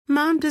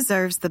Mom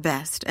deserves the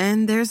best,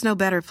 and there's no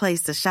better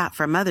place to shop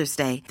for Mother's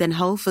Day than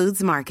Whole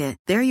Foods Market.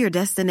 They're your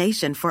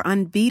destination for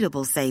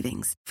unbeatable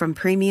savings, from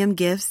premium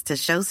gifts to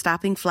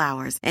show-stopping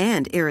flowers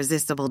and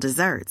irresistible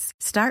desserts.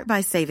 Start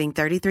by saving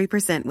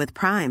 33% with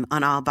Prime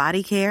on all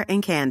body care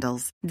and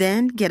candles.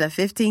 Then get a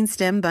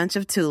 15-stem bunch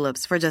of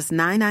tulips for just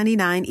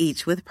 $9.99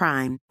 each with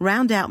Prime.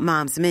 Round out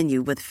Mom's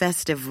menu with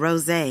festive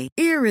rosé,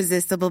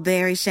 irresistible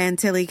berry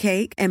chantilly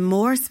cake, and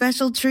more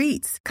special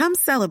treats. Come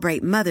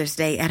celebrate Mother's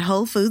Day at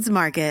Whole Foods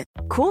Market.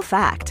 Cool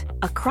fact,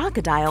 a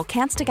crocodile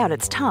can't stick out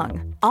its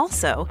tongue.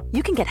 Also,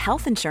 you can get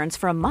health insurance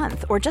for a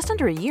month or just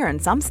under a year in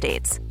some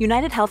states.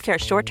 United Healthcare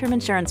short-term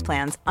insurance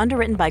plans,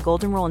 underwritten by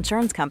Golden Rule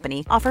Insurance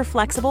Company, offer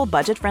flexible,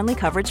 budget-friendly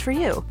coverage for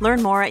you.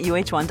 Learn more at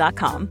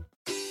UH1.com.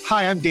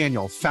 Hi, I'm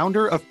Daniel,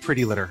 founder of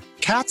Pretty Litter.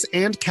 Cats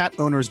and cat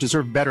owners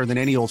deserve better than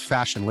any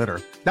old-fashioned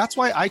litter. That's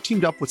why I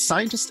teamed up with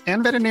scientists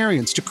and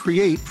veterinarians to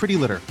create Pretty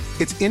Litter.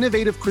 Its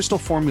innovative crystal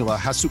formula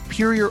has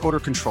superior odor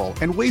control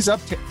and weighs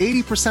up to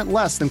 80%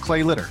 less than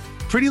clay litter.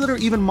 Pretty Litter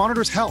even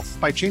monitors health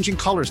by changing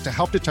colors to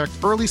help detect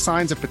early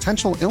signs of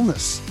potential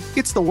illness.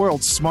 It's the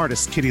world's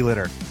smartest kitty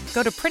litter.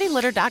 Go to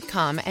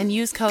prettylitter.com and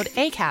use code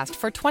ACAST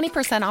for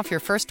 20% off your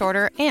first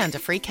order and a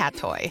free cat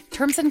toy.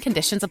 Terms and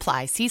conditions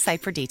apply. See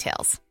site for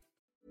details.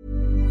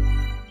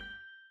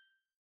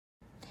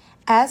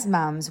 As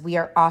moms, we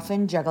are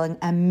often juggling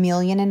a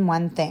million and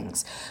one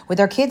things. With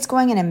our kids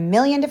going in a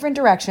million different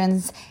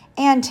directions,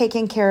 and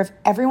taking care of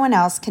everyone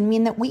else can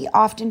mean that we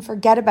often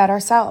forget about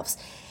ourselves.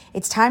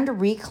 It's time to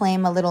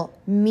reclaim a little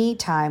me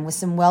time with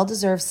some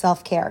well-deserved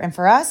self-care. And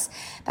for us,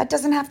 that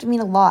doesn't have to mean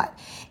a lot.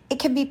 It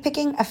can be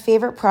picking a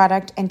favorite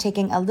product and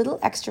taking a little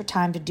extra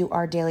time to do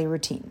our daily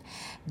routine.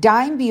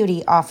 Dime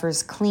Beauty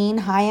offers clean,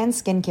 high-end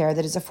skincare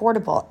that is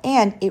affordable,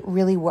 and it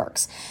really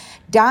works.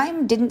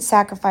 Dime didn't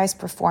sacrifice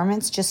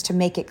performance just to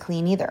make it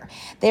clean either.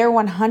 They are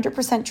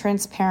 100%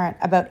 transparent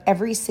about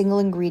every single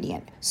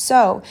ingredient,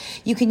 so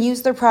you can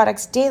use their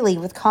products daily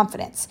with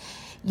confidence.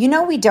 You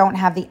know we don't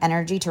have the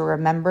energy to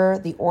remember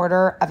the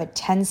order of a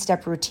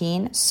 10-step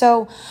routine,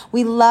 so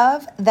we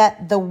love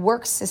that the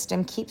work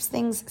system keeps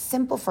things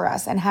simple for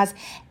us and has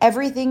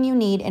everything you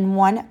need in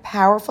one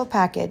powerful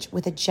package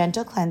with a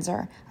gentle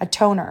cleanser, a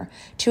toner,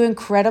 2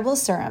 incredible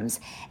serums,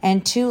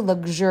 and 2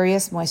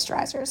 luxurious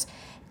moisturizers.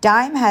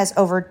 Dime has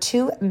over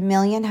 2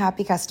 million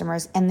happy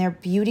customers, and their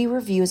beauty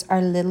reviews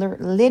are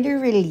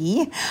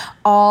literally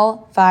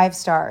all 5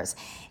 stars.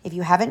 If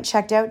you haven't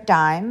checked out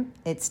Dime,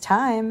 it's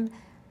time.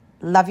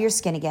 Love your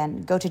skin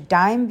again. Go to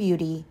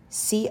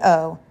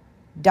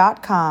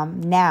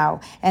dimebeautyco.com now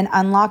and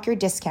unlock your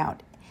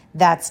discount.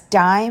 That's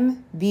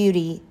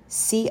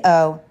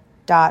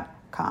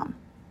dimebeautyco.com.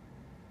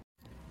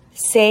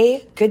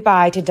 Say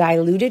goodbye to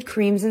diluted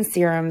creams and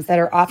serums that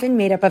are often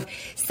made up of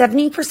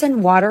 70%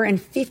 water and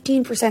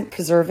 15%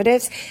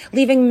 preservatives,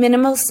 leaving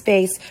minimal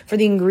space for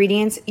the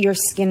ingredients your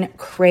skin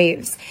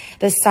craves.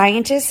 The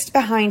scientists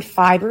behind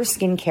Fiber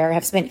Skincare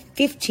have spent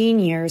 15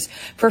 years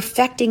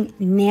perfecting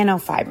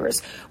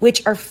nanofibers,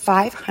 which are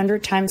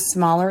 500 times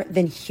smaller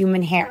than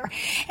human hair.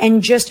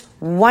 And just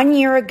 1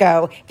 year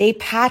ago, they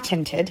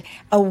patented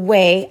a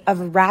way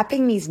of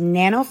wrapping these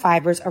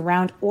nanofibers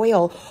around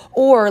oil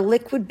or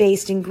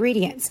liquid-based ingredients.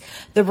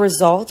 The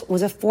result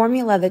was a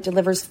formula that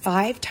delivers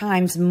 5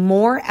 times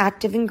more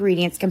active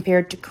ingredients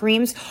compared to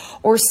creams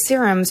or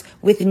serums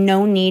with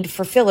no need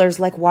for fillers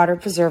like water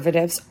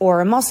preservatives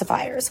or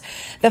emulsifiers.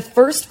 The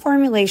first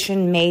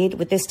formulation made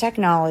with this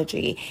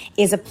technology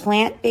is a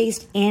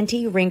plant-based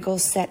anti-wrinkle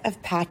set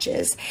of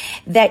patches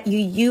that you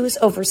use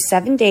over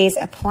 7 days,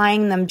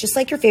 applying them just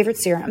like your favorite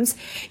serums.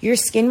 Your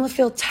skin will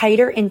feel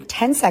tighter in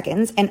 10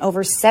 seconds, and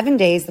over 7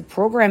 days, the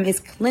program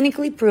is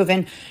clinically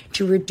proven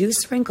to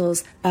reduce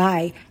wrinkles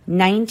by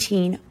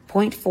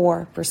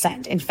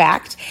 19.4%. In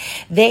fact,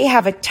 they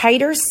have a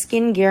tighter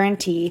skin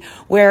guarantee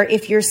where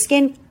if your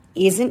skin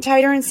isn't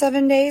tighter in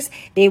 7 days,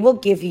 they will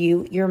give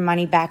you your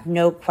money back,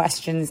 no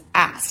questions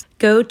asked.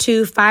 Go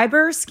to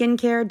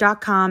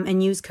fiberskincare.com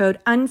and use code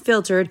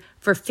UNFILTERED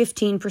for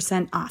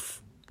 15% off.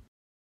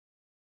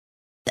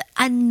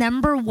 A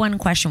number one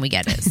question we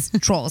get is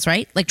trolls,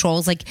 right? Like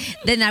trolls,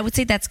 then I would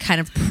say that's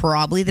kind of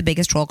probably the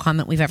biggest troll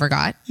comment we've ever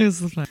got.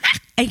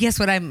 I guess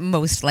what I'm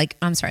most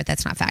I'm sorry,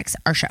 that's not facts.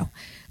 Our show.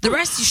 The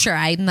rest, sure,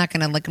 I'm not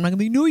gonna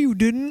be, no, you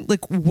didn't.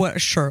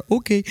 What? Sure.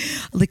 Okay.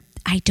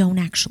 I don't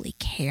actually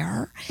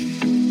care.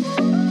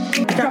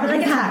 Drop it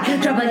like a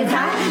hat. Drop it like a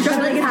hat. Drop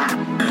it like a hat.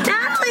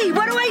 Natalie,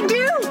 what do I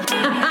do?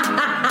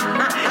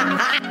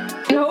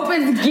 I hope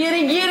it's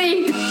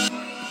giddy.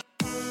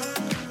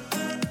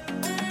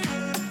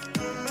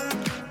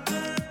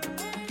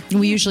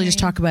 We usually just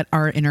talk about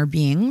our inner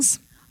beings.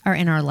 Our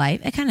inner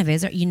life. It kind of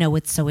is. You know,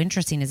 what's so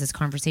interesting is this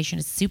conversation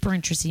is super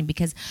interesting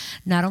because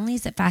not only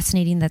is it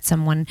fascinating that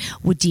someone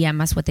would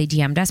DM us what they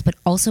DM'd us, but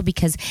also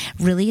because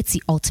really it's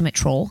the ultimate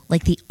troll,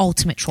 the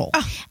ultimate troll.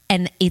 Oh.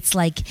 And it's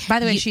by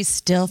the way, she's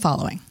still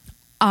following.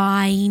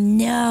 I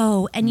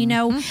know. And,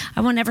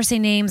 I won't ever say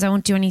names. I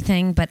won't do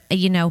anything. But,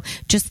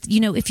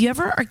 if you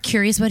ever are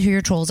curious about who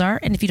your trolls are,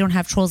 and if you don't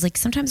have trolls,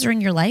 sometimes they're in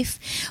your life,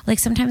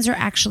 sometimes they're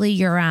actually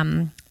your,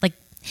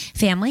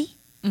 family.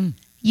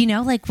 You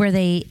know, like where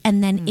they,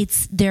 and then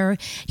it's their,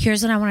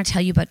 here's what I want to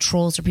tell you about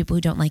trolls or people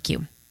who don't like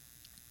you.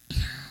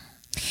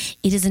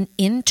 It is an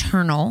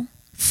internal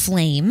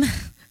flame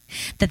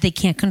that they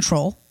can't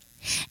control.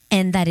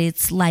 And that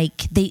it's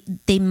like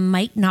they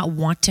might not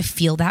want to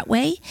feel that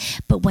way,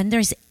 but when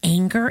there's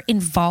anger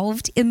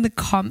involved in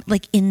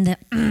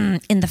the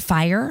in the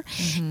fire,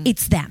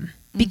 it's them.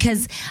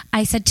 Because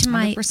I said to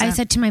my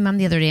 100%. Mom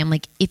the other day, I'm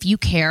like, if you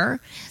care,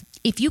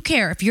 if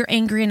you're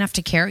angry enough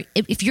to care,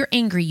 if you're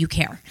angry, you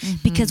care.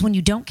 Because when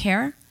you don't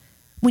care,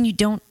 when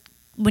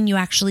you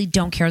actually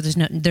don't care,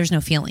 there's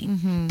no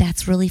feeling.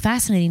 That's really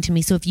fascinating to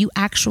me. So if you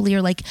actually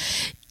are like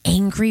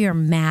angry or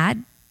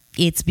mad,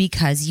 it's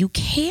because you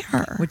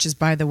care. Which is,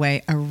 by the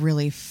way, a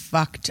really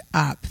fucked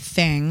up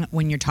thing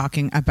when you're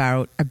talking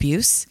about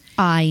abuse.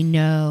 I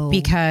know.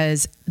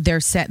 Because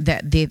they're set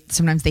that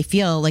sometimes they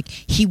feel like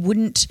he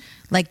wouldn't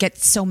like get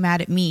so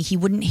mad at me. He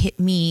wouldn't hit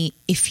me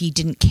if he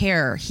didn't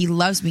care. He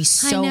loves me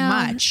so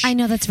much. I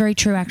know that's very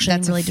true. Actually,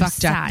 that's really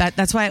fucked up.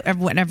 That's why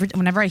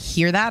whenever I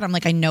hear that, I'm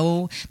like, I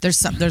know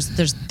there's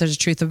a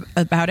truth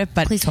about it.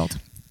 But please hold.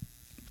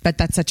 But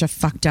that's such a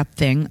fucked up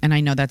thing, and I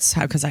know that's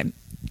how, because I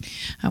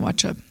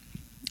watch a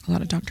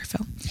lot of Dr.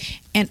 Phil,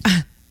 and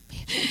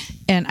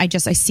I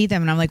see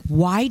them and I'm like,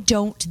 why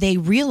don't they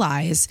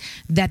realize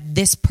that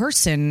this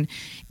person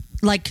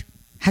like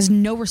has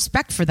no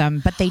respect for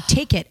them, but they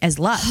take it as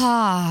love?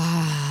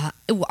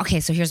 Okay,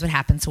 so here's what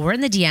happens. So we're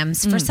in the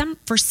DMs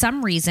for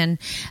some reason,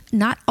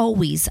 not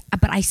always,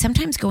 but I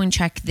sometimes go and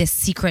check this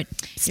secret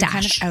stash. You're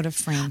kind of out of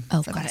frame.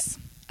 Oh, got it.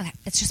 Okay,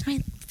 it's just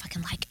my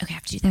fucking like. Okay, I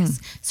have to do this.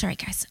 Sorry,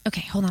 guys.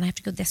 Okay, hold on. I have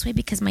to go this way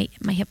because my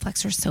hip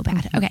flexor is so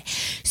bad. Okay,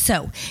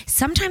 so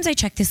sometimes I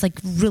check this like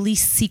really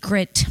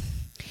secret,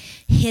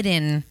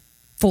 hidden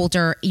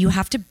folder. You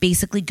have to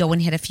basically go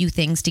and hit a few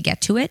things to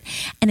get to it,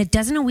 and it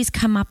doesn't always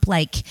come up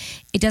right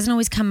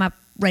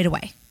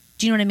away.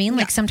 Do you know what I mean?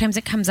 Like sometimes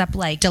it comes up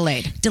like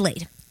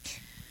delayed.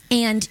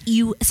 And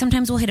you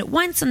sometimes will hit it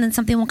once and then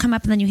something will come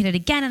up and then you hit it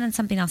again and then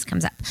something else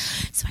comes up.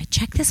 So I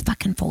check this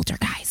fucking folder,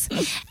 guys.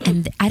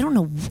 And I don't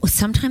know,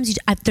 sometimes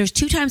there's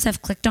 2 times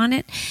I've clicked on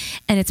it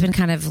and it's been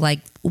kind of like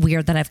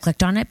weird that I've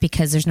clicked on it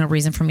because there's no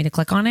reason for me to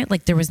click on it.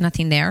 Like there was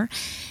nothing there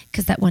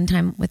because that one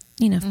time with,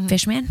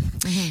 Fishman.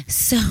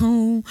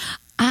 So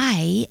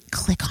I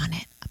click on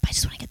it. I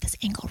just want to get this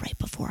angle right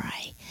before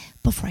I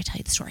tell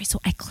you the story. So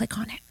I click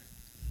on it.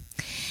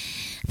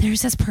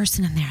 There's this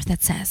person in there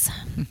that says...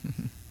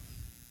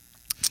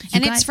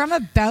 And it's from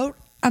about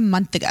a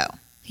month ago.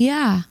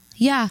 Yeah.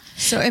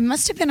 So it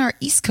must have been our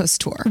East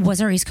Coast tour. It was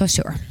our East Coast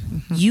tour.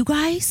 You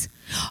guys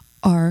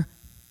are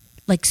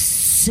like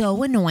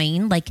so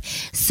annoying. Like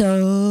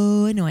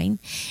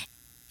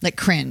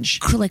cringe.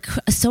 Like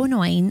so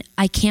annoying.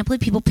 I can't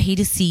believe people pay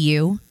to see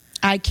you.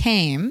 I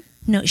came.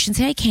 No, she didn't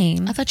say I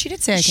came. I thought she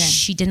did say I came.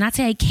 She did not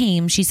say I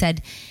came. She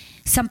said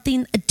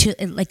something to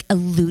like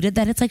alluded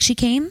that it's like she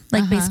came.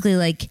 Like basically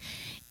like...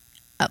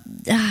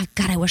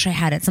 God, I wish I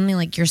had it. Something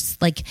like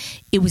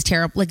it was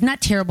terrible. Like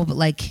not terrible, but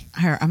like.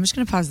 Here, I'm just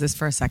going to pause this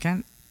for a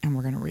second, and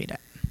we're going to read it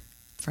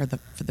for the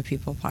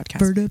people podcast.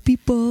 For the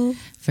people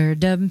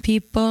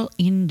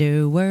in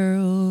the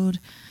world.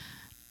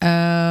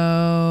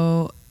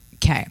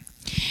 Okay,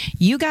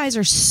 you guys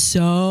are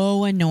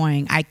so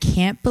annoying. I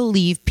can't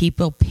believe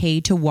people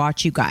pay to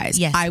watch you guys.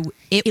 Yes,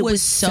 it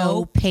was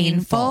so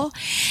painful.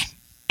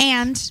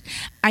 And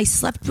I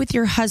slept with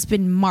your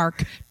husband,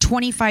 Mark,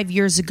 25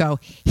 years ago.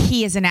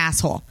 He is an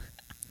asshole.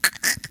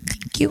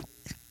 Thank you.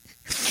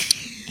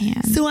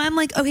 And so I'm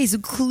like, okay, so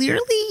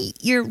clearly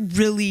you're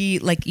really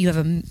like, you have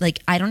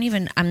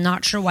I'm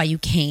not sure why you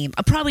came.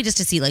 Probably just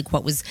to see like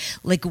what was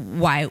like,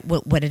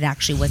 what it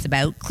actually was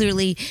about.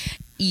 Clearly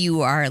you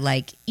are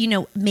like,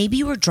 maybe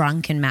you were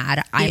drunk and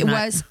mad. It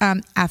was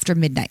after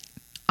midnight.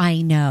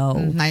 I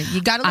know.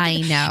 You gotta.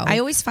 know. I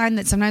always find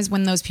that sometimes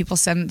when those people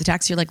send the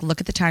text, you're like,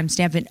 look at the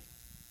timestamp, and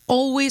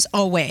almost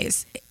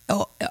always,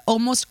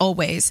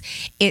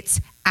 it's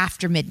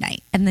after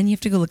midnight, and then you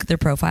have to go look at their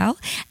profile,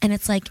 and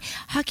it's like,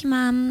 hockey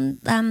mom,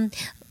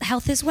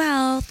 health is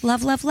wealth,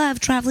 love, love,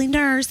 love, traveling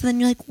nurse, and then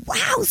you're like,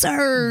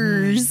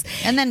 wowzers.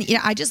 And then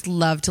I just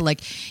love to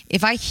like,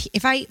 if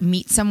I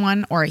meet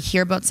someone or I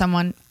hear about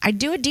someone, I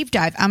do a deep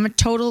dive. I'm a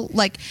total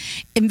like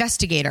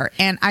investigator,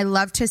 and I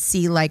love to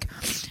see like.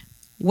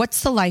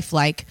 What's the life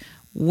like?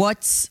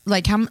 What's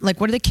like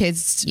what are the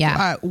kids?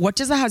 Yeah. What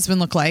does the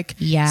husband look like?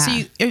 Yeah.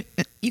 So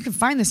you can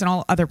find this on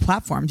all other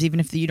platforms,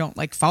 even if you don't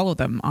like follow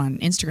them on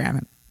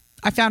Instagram.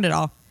 I found it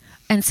all.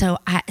 And so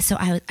I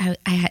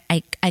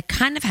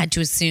kind of had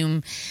to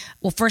assume.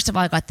 Well, first of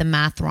all, I got the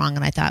math wrong,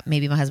 and I thought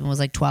maybe my husband was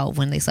like 12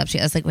 when they slept.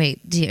 I was like,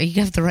 wait,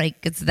 you have the right?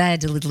 Because I had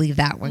to leave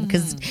that one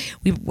because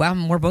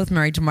we're both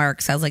married to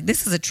Mark. So I was like,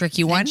 this is a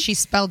tricky one. And she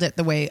spelled it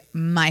the way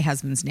my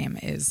husband's name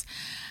is.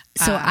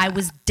 So I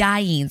was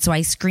dying. So I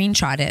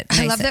screenshot it.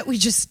 I love that we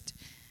just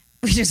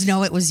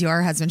know it was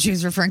your husband she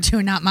was referring to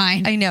and not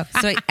mine. I know.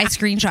 So I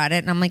screenshot it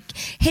and I'm like,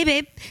 hey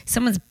babe,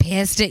 someone's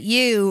pissed at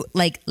you.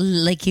 Like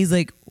he's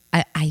like,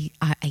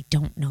 I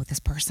don't know this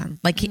person.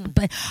 Like,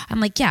 but I'm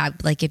like, yeah,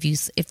 like if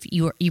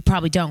you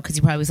probably don't, because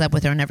you probably slept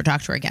with her and never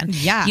talked to her again.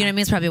 Yeah. You know what I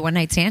mean? It's probably a one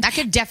night stand. That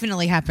could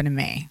definitely happen to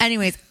me.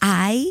 Anyways,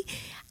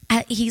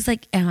 he's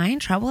like, am I in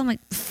trouble? I'm like,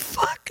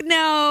 fuck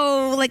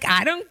no. Like,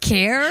 I don't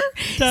care.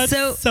 That's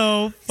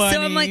so funny.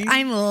 So I'm like,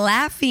 I'm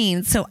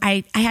laughing. So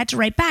I had to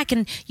write back,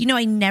 and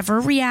I never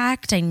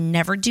react. I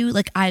never do.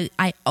 Like,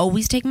 I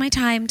always take my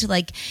time to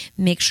like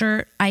make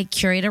sure I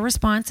curate a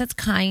response that's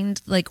kind,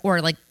 like,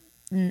 or like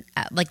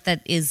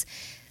that is.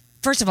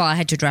 First of all, I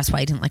had to address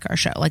why I didn't like our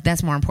show. Like,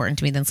 that's more important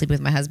to me than sleeping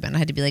with my husband. I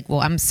had to be like, well,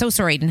 I'm so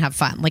sorry I didn't have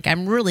fun. Like,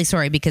 I'm really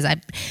sorry because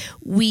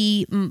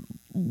we're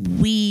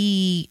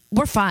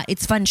fun.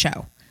 It's a fun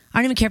show. I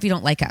don't even care if you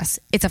don't like us.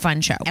 It's a fun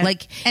show.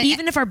 And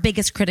even if our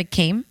biggest critic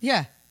came,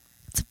 yeah,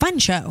 it's a fun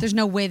show. There's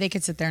no way they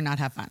could sit there and not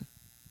have fun.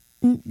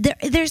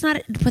 There's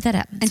not. Put that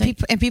up.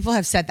 And people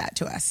have said that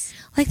to us.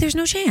 Like, there's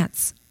no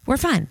chance. We're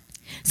fun.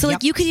 So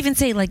like, you could even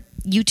say like,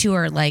 you two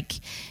are like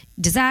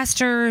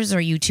disasters,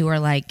 or you two are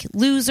like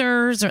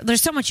losers, or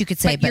there's so much you could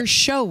say. But your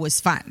show was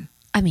fun.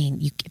 I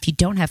mean, if you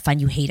don't have fun,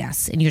 you hate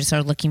us, and you just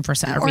are looking for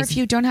some. Or if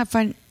you don't have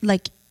fun,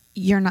 like,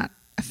 you're not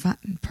a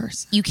fun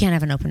person. You can't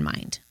have an open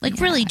mind. Like,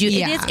 really, dude.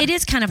 Yeah. It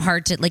is kind of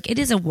hard to, like,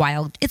 it's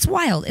wild. It's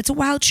a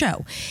wild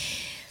show.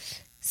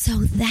 So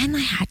then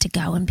I had to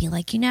go and be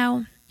like,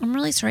 I'm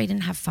really sorry I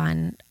didn't have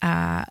fun.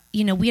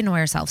 We annoy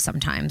ourselves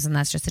sometimes, and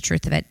that's just the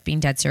truth of it,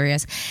 being dead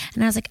serious.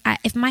 And I was like,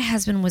 if my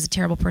husband was a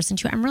terrible person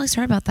too, I'm really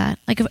sorry about that.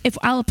 Like, if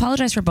I'll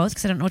apologize for both,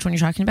 because I don't know which one you're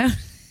talking about.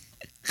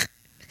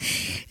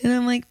 And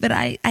I'm like, but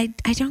I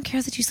don't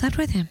care that you slept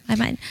with him. I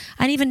didn't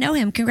even know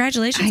him.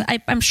 Congratulations.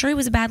 I'm sure he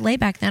was a bad lay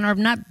back then, or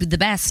not the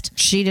best.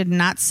 She did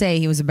not say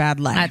he was a bad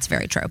lay. That's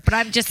very true. But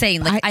I'm just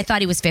saying, like, I thought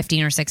he was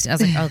 15 or 16. I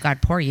was like, oh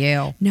God, poor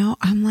you. No,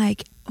 I'm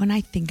like, when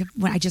I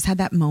just had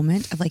that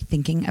moment of like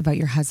thinking about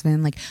your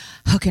husband, like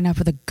hooking up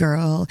with a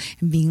girl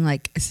and being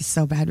like, this is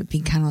so bad, but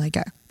being kind of like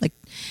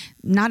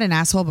not an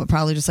asshole, but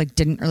probably just like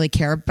didn't really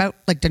care about,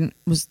 like he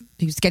was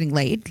getting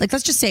laid. Like,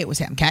 let's just say it was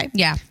him. Okay.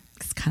 Yeah.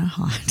 It's kind of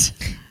hot.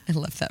 I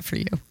love that for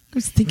you. I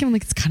was thinking,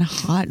 like, it's kind of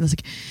hot. It was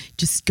like,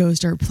 just goes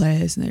to her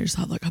place and they just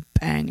have like a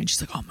bang. And she's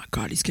like, oh my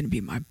God, he's going to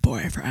be my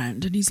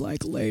boyfriend. And he's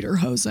like, later,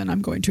 Hosen,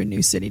 I'm going to a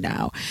new city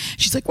now.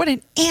 She's like, what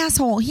an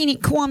asshole. He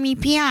didn't call me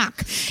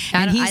back.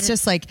 And he's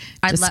just like,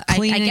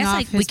 cleaning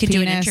off his we could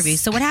penis. do an interview.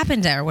 So what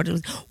happened there?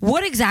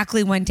 What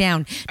exactly went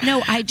down?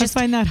 No, I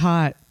find that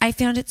hot. I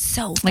found it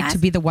so like to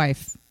be the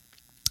wife.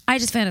 I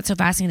just found it so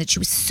fascinating that she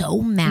was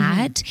so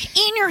mad.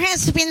 And your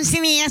husband's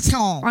an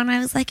asshole. And I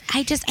was like,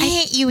 I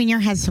hate you and your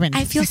husband.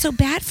 I feel so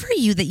bad for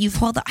you that you've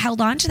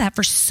held on to that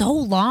for so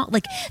long.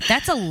 Like,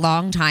 that's a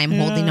long time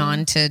holding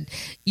on to,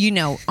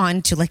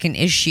 onto like an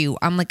issue.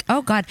 I'm like,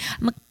 oh God.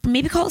 I'm like,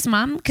 maybe call his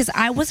mom, because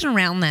I wasn't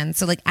around then.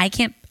 So like,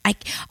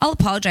 I'll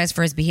apologize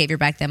for his behavior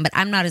back then, but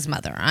I'm not his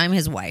mother. I'm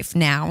his wife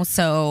now.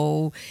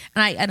 So,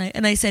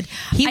 and I said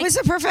he was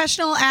a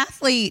professional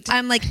athlete.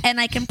 I'm like,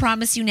 and I can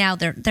promise you now,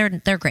 they're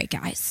great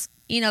guys.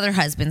 They're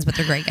husbands, but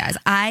they're great guys.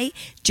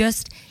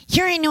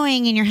 You're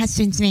annoying and your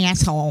husband's an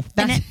asshole.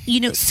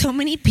 So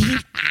many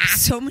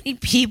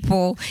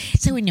people,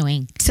 so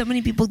annoying. So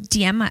many people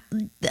DM.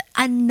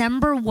 A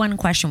number one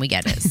question we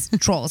get is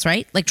trolls,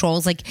 right? Like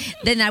trolls. Like,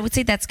 then I would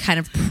say that's kind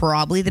of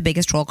probably the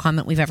biggest troll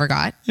comment we've ever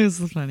got. It was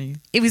so funny.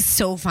 It was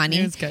so funny.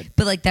 It was good.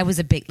 But like, that was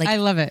a big, like, I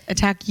love it.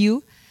 Attack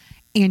you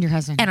and your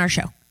husband and our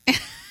show.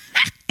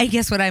 I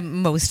guess what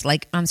I'm most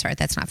like, I'm sorry,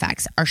 that's not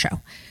facts. Our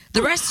show.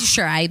 The rest,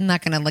 sure, I'm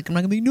not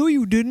gonna be, no,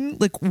 you didn't.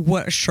 Like,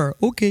 what? Sure,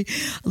 okay.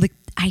 Like,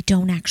 I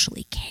don't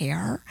actually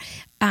care.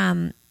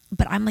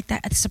 But I'm like,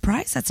 that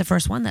surprised that's the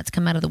first one that's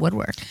come out of the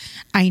woodwork.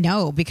 I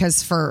know,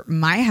 because for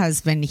my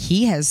husband,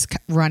 he has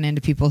run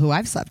into people who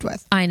I've slept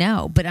with. I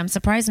know, but I'm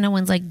surprised no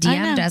one's like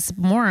DM'd us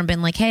more and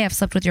been like, hey, I've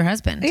slept with your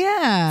husband.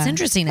 Yeah. It's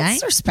interesting,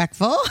 That's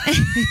respectful.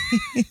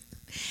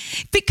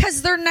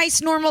 Because they're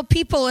nice, normal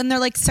people, and they're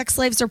like, sex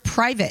slaves are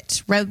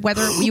private.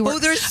 Whether you were,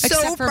 they're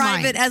so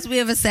private. As we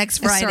have a sex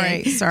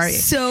Friday. Sorry.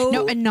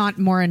 So and not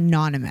more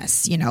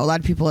anonymous. A lot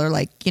of people are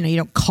like, you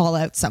don't call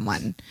out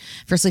someone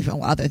for sleeping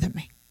with other than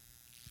me.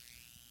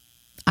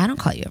 I don't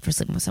call you out for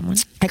sleeping with someone.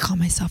 I call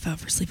myself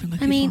out for sleeping with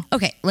people.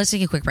 Okay, let's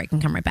take a quick break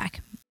and come right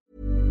back.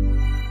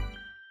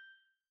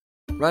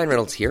 Ryan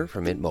Reynolds here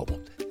from Mint Mobile.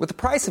 With the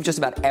price of just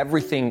about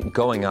everything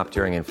going up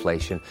during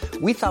inflation,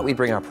 we thought we'd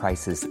bring our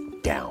prices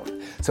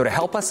down. So to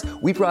help us,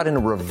 we brought in a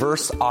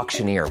reverse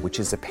auctioneer,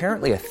 which is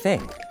apparently a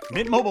thing.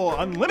 Mint Mobile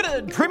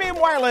Unlimited Premium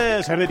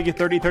Wireless. How to get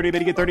 30, 30, bit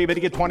to get 30, bit to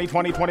get 20,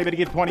 20, 20, bit to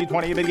get 20,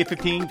 20, bit to get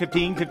 15,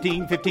 15,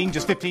 15, 15,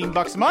 just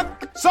 $15 a month?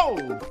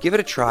 Sold! Give it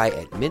a try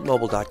at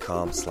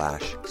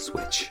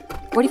mintmobile.com/switch.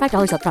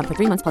 $45 up front for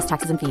 3 months plus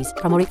taxes and fees.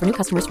 Promo rate for new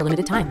customers for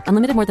limited time.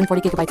 Unlimited more than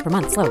 40 gigabytes per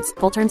month. Slows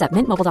full terms at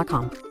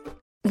mintmobile.com.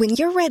 When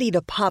you're ready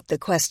to pop the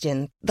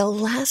question, the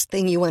last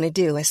thing you want to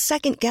do is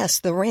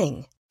second-guess the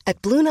ring.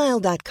 At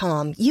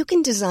BlueNile.com, you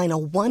can design a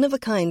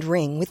one-of-a-kind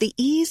ring with the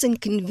ease and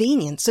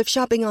convenience of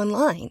shopping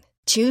online.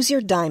 Choose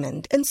your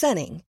diamond and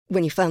setting.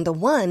 When you find the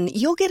one,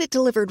 you'll get it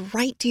delivered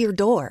right to your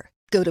door.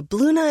 Go to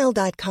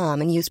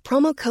BlueNile.com and use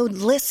promo code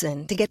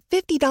LISTEN to get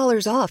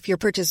 $50 off your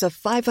purchase of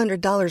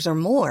 $500 or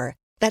more.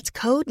 That's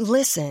code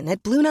LISTEN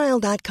at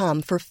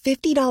BlueNile.com for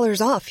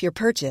 $50 off your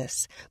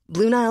purchase.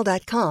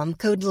 BlueNile.com,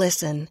 code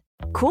LISTEN.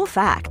 Cool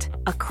fact,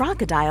 a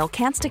crocodile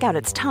can't stick out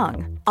its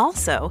tongue.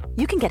 Also,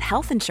 you can get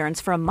health insurance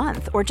for a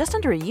month or just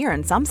under a year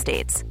in some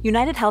states.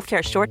 United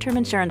Healthcare short-term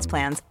insurance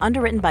plans,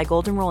 underwritten by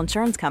Golden Rule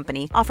Insurance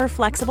Company, offer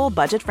flexible,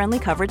 budget-friendly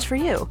coverage for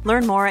you.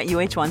 Learn more at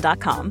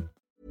UH1.com.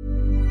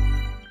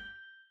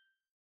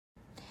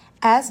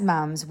 As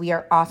moms, we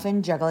are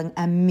often juggling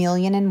a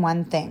million and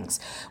one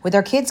things. With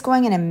our kids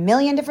going in a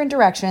million different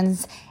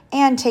directions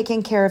and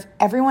taking care of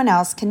everyone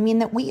else can mean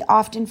that we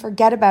often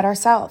forget about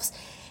ourselves.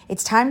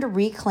 It's time to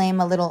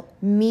reclaim a little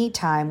me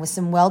time with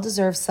some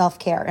well-deserved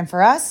self-care. And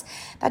for us,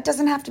 that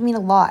doesn't have to mean a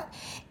lot.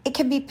 It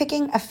can be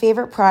picking a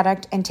favorite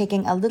product and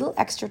taking a little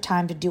extra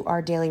time to do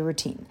our daily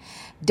routine.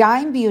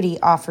 Dime Beauty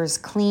offers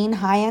clean,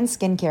 high-end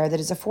skincare that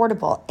is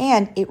affordable,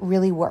 and it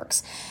really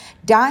works.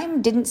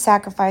 Dime didn't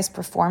sacrifice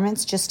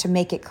performance just to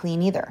make it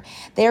clean either.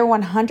 They are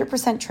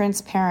 100%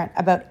 transparent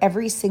about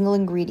every single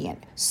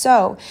ingredient,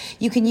 so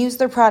you can use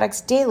their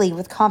products daily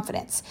with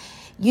confidence.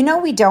 You know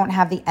we don't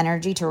have the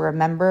energy to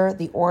remember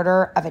the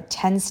order of a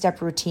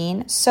 10-step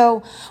routine,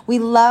 so we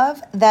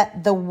love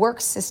that the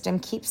work system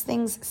keeps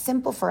things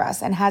simple for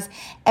us and has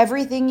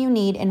everything you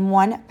need in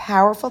one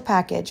powerful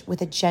package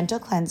with a gentle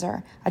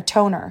cleanser, a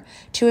toner,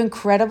 2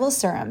 incredible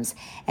serums,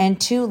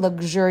 and 2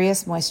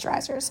 luxurious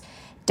moisturizers.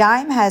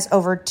 Dime has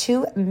over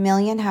 2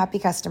 million happy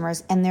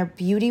customers, and their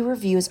beauty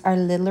reviews are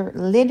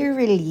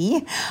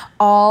literally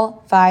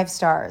all 5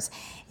 stars.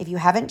 If you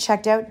haven't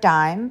checked out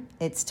Dime,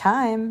 it's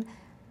time.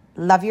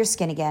 Love your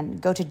skin again.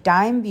 Go to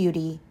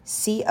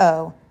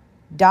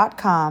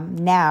dimebeautyco.com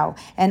now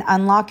and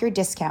unlock your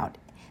discount.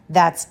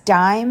 That's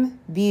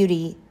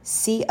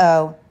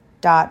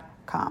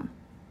dimebeautyco.com.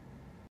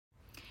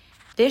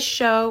 This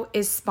show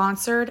is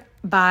sponsored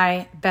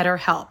by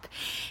BetterHelp.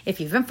 If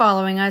you've been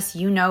following us,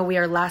 you know we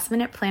are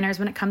last-minute planners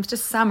when it comes to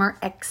summer,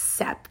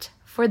 except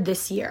for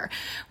this year.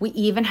 We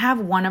even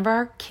have one of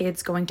our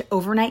kids going to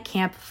overnight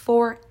camp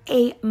for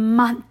a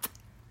month,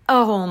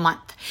 a whole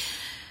month.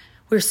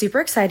 We're super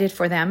excited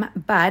for them,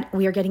 but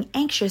we are getting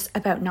anxious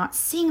about not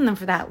seeing them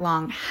for that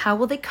long. How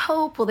will they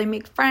cope? Will they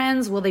make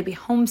friends? Will they be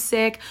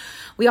homesick?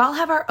 We all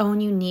have our own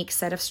unique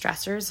set of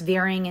stressors,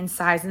 varying in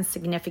size and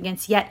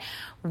significance, yet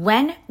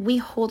when we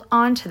hold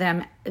on to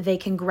them, they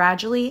can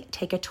gradually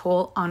take a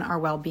toll on our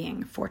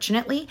well-being.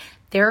 Fortunately,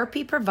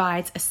 therapy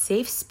provides a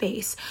safe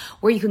space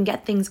where you can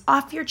get things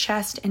off your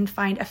chest and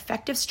find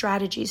effective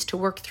strategies to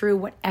work through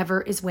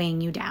whatever is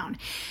weighing you down.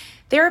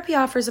 Therapy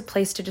offers a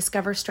place to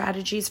discover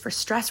strategies for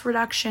stress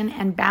reduction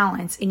and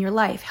balance in your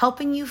life,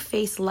 helping you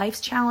face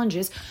life's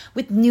challenges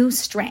with new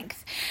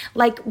strength.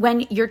 Like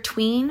when your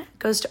tween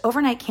goes to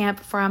overnight camp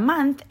for a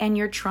month and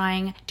you're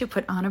trying to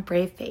put on a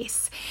brave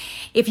face.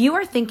 If you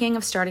are thinking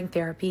of starting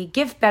therapy,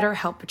 give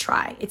BetterHelp a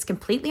try. It's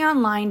completely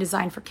online,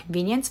 designed for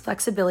convenience,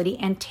 flexibility,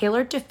 and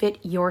tailored to fit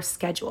your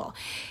schedule.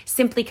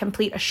 Simply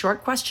complete a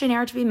short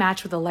questionnaire to be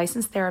matched with a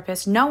licensed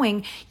therapist,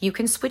 knowing you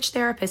can switch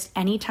therapists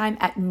anytime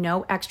at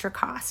no extra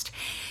cost.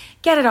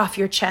 Get it off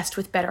your chest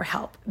with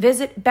BetterHelp.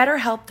 Visit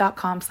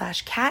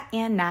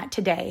betterhelp.com/catandnat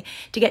today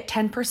to get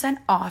 10%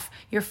 off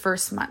your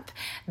first month.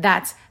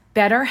 That's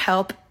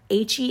BetterHelp,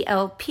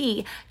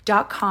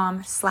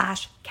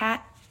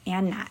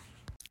 HELP.com/catandnat.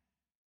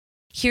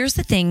 Here's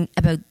the thing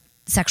about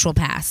sexual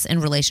pasts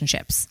and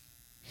relationships.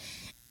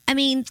 I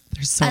mean,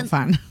 they're so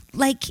fun.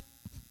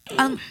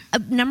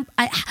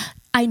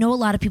 I know a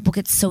lot of people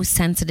get so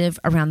sensitive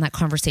around that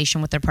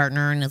conversation with their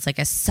partner, and it's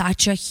like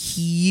such a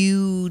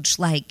huge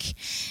point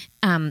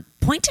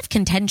of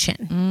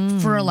contention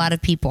for a lot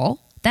of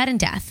people. That and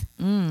death.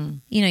 You know,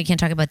 you can't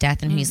talk about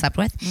death and who you slept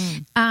with.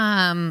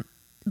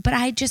 But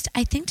I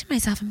think to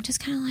myself, I'm just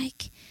kind of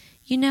like,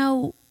 you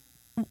know,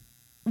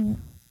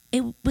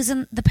 it was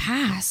in the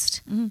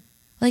past.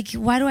 Like,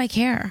 why do I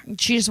care?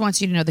 She just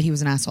wants you to know that he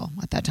was an asshole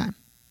at that time.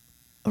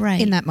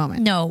 Right. In that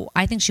moment. No,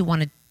 I think she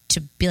wanted to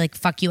be like,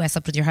 fuck you, I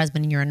slept with your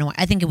husband and you're annoying.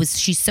 I think it was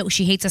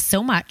she hates us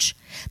so much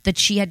that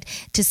she had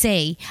to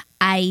say,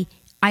 I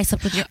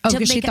slept with your... Oh,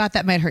 because she thought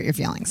that might hurt your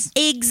feelings.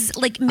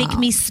 Make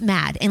me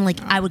mad.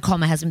 And I would call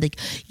my husband and be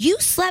like, you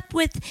slept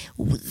with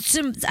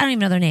some... I don't even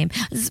know their name.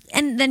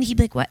 And then he'd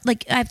be like, what?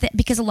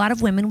 Because a lot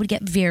of women would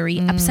get very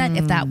upset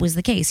if that was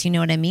the case. You know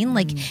what I mean?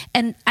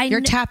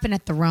 You're tapping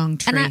at the wrong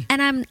tree.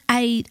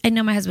 I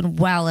know my husband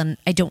well, and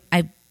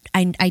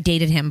I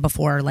dated him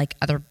before,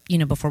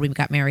 before we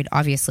got married,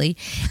 obviously.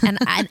 And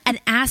an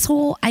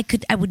asshole, I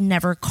would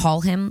never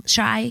call him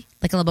shy,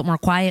 a little bit more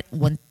quiet,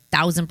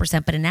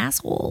 1,000%, but an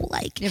asshole,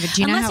 but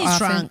do you know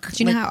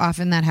how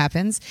often that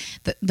happens?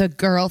 The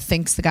girl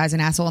thinks the guy's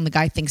an asshole and the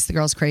guy thinks the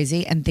girl's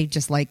crazy and they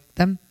just like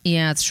them.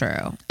 Yeah, that's true.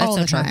 That's all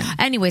so the time. True.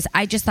 Anyways,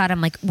 I just thought,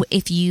 I'm like,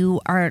 if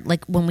you are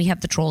when we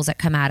have the trolls that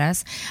come at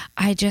us,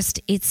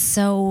 it's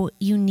so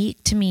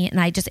unique to me.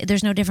 And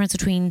there's no difference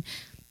between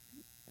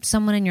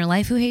someone in your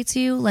life who hates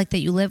you, like that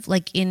you live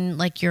like in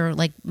like your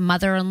like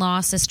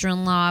mother-in-law,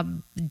 sister-in-law,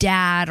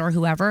 dad, or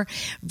whoever,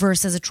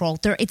 versus a troll.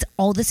 It's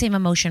all the same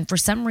emotion. For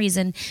some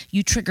reason,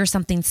 you trigger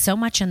something so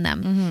much in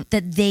them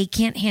that they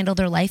can't handle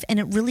their life, and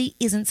it really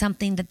isn't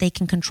something that they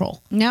can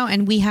control. No,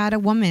 and we had a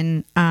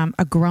woman,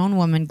 a grown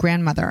woman,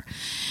 grandmother,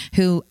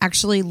 who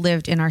actually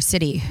lived in our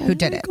city who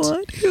did it.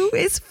 God, who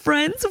is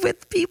friends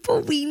with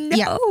people we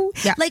know.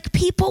 Yeah. Like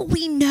people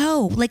we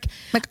know. Like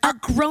a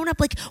grown-up,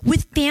 like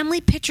with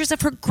family pictures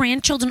of her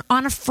grandchildren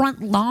on a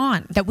front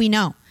lawn. That we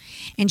know.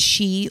 And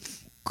she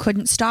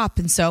couldn't stop.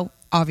 And so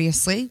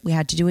obviously we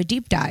had to do a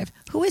deep dive.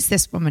 Who is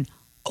this woman?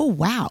 Oh,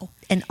 wow.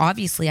 And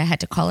obviously I had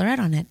to call her out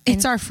on it.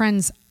 It's our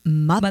friend's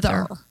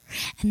mother.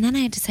 And then I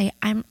had to say,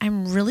 I'm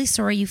really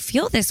sorry you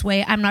feel this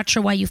way. I'm not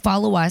sure why you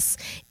follow us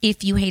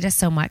if you hate us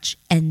so much.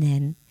 And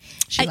then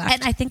she left.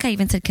 And I think I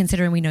even said,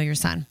 considering we know your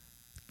son.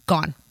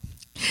 Gone.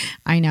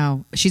 I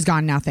know. She's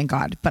gone now, thank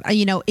God. But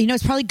you know,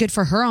 it's probably good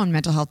for her own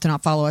mental health to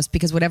not follow us,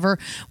 because whatever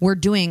we're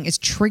doing is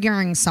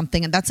triggering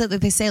something. And that's what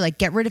they say, like,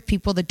 get rid of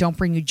people that don't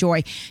bring you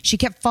joy. She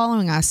kept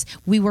following us.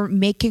 We were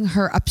making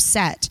her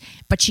upset,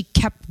 but she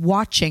kept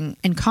watching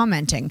and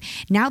commenting.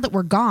 Now that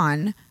we're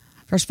gone,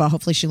 first of all,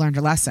 hopefully she learned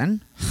her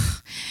lesson.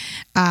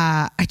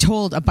 I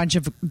told a bunch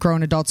of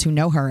grown adults who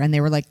know her, and they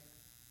were like,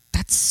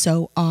 that's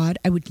so odd.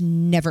 I would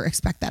never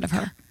expect that of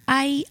her.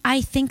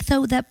 I think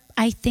though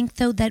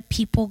that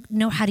people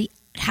know how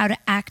to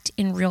act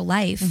in real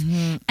life,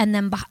 and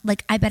then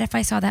like I bet if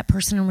I saw that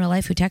person in real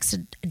life who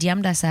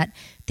DM'd us that,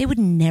 they would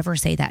never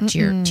say that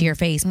to your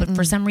face. But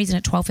for some reason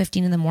at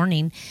 12:15 in the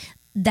morning,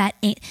 that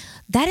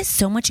is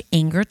so much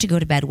anger to go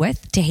to bed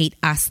with, to hate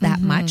us that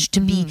much, to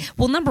be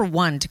number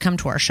one, to come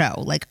to our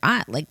show.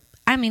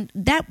 I mean,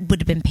 that would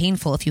have been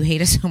painful if you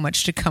hate us so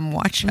much to come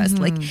watch us.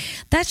 Like,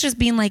 that's just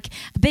being like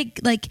a big,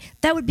 like,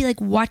 that would be like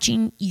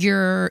watching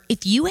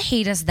if you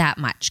hate us that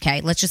much,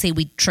 okay, let's just say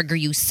we trigger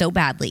you so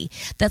badly,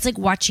 that's like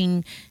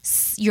watching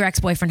your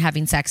ex-boyfriend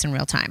having sex in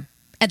real time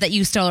and that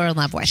you still are in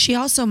love with. She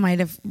also might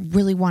have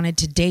really wanted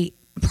to date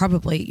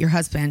probably your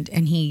husband,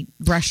 and he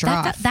brushed her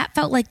off. That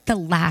felt like the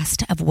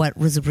last of what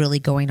was really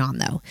going on,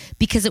 though,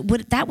 because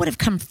that would have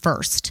come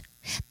first.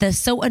 The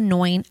so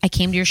annoying, I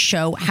came to your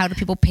show, how do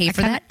people pay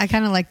for that? I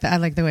kind of like I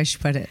like the way she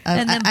put it.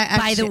 And then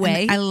by the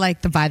way. I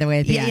like the by the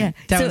way at the end.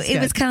 Yeah. So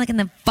it was kind of like, and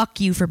then fuck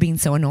you for being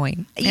so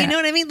annoying. You know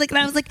what I mean? Like, and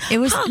I was like, it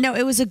was, no,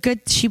 it was a good,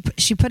 she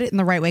put it in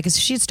the right way, because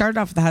if she had started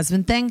off with the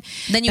husband thing,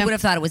 then you would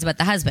have thought it was about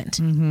the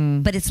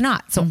husband. But it's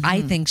not. So I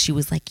think she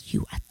was like,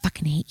 I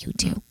fucking hate you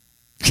too.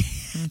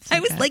 I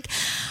was like,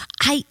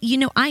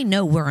 I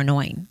know we're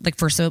annoying. Like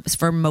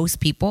for most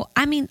people,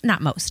 I mean,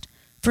 not most.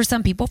 For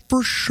some people,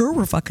 for sure,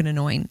 we're fucking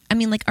annoying. I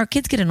mean, like, our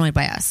kids get annoyed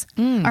by us.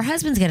 Our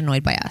husbands get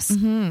annoyed by us.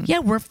 Yeah,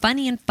 we're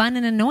funny and fun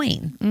and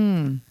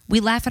annoying.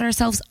 We laugh at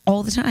ourselves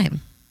all the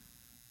time.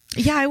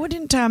 Yeah, I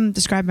wouldn't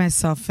describe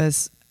myself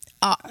as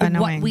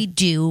annoying. What we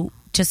do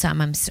to some,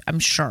 I'm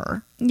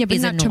sure, yeah, but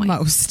is not annoying. to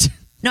most.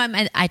 No,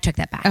 I took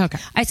that back. Okay,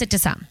 I said to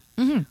some.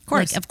 Of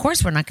course, of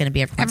course, we're not going to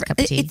be everyone's cup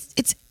of tea.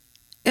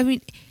 I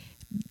mean,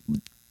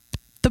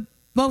 the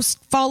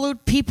most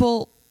followed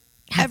people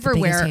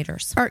everywhere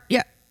haters are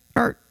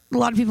a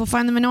lot of people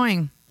find them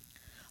annoying.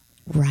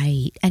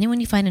 Right.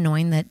 Anyone you find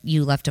annoying that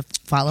you love to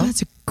follow? Oh,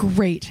 that's a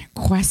great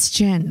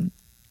question.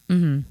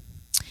 Yeah,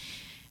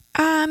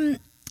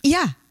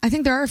 I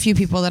think there are a few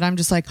people that I'm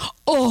just like,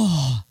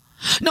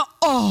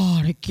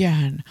 not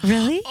again.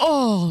 Really?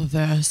 All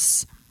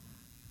this.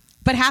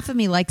 But half of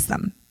me likes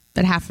them.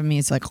 But half of me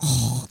is like,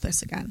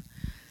 this again.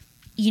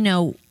 You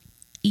know,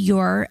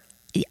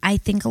 I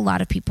think a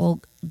lot of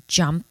people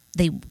jump.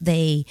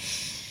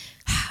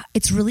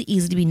 It's really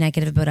easy to be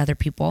negative about other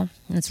people.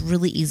 And it's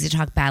really easy to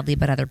talk badly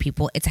about other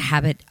people. It's a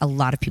habit a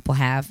lot of people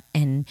have.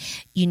 And,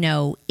 you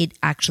know, it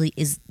actually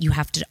is, you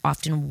have to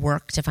often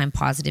work to find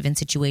positive in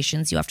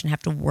situations. You often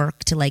have to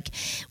work to, like,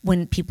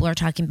 when people are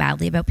talking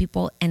badly about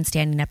people and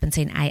standing up and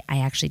saying, I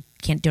actually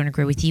don't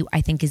agree with you,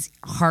 I think is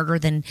harder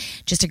than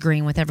just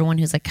agreeing with everyone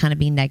who's like kind of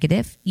being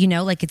negative. You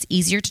know, like, it's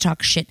easier to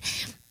talk shit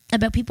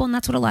about people, and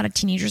that's what a lot of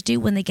teenagers do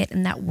when they get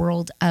in that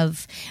world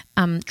of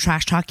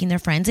trash talking their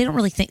friends. They don't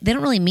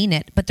really mean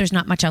it, but there's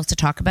not much else to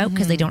talk about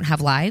because they don't have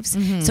lives.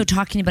 So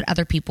talking about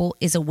other people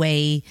is a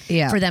way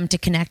for them to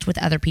connect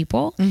with other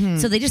people.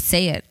 So they just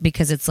say it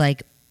because it's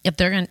like, if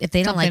they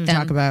don't like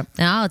them,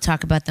 then I'll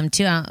talk about them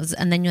too.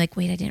 And then you're like,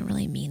 wait, I didn't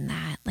really mean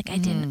that. Like, I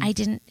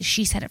didn't,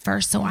 she said it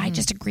first, so I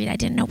just agreed. I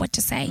didn't know what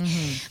to say.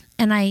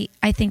 And I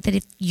think that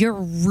if you're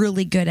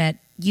really good at,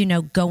 you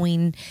know,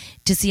 going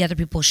to see other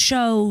people's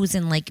shows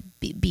and like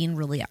being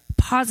really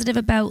positive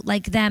about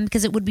like them,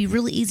 because it would be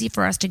really easy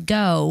for us to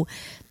go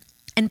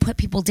and put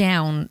people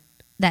down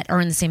that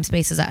are in the same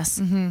space as us.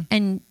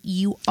 And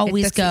you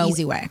always go the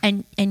easy way.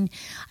 And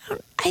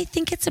I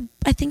think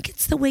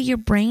it's the way your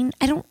brain,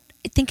 I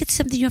think it's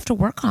something you have to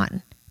work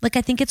on. Like,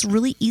 I think it's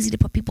really easy to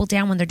put people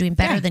down when they're doing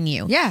better than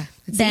you. Yeah.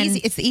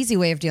 It's the easy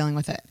way of dealing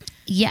with it.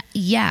 Yeah.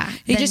 Yeah.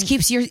 It just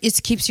keeps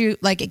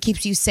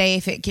you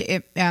safe.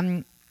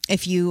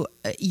 If you,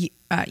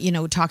 you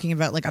know, talking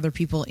about like other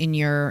people in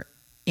your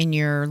in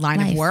your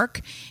line of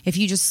work, if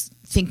you just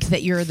think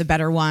that you're the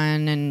better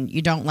one and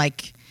you don't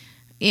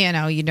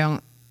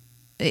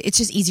it's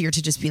just easier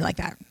to just be like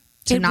that,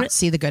 to not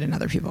see the good in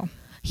other people.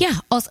 Yeah.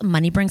 Also,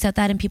 money brings out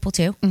that in people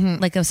too.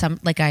 Like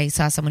I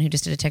saw someone who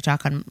just did a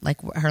TikTok on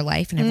like her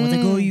life, and everyone's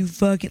like, "Oh, you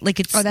fucking like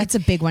it's." Oh, that's a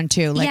big one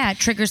too. Like, yeah, it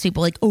triggers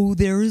people. Like, oh,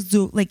 there's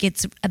like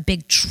it's a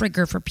big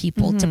trigger for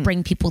people to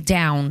bring people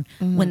down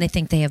when they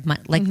think they have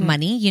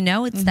money. You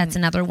know, that's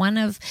another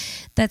one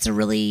that's a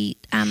really.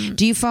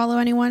 Do you follow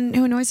anyone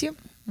who annoys you?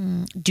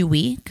 Do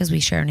we? Because we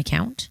share an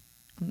account.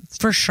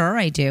 For sure,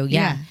 I do.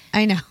 Yeah,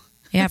 I know.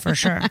 Yeah, for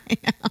sure.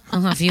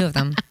 A few of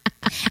them.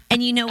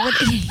 And you know what?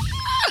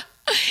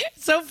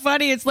 So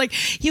funny. It's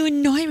like, you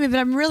annoy me, but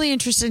I'm really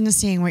interested in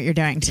seeing what you're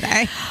doing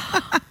today.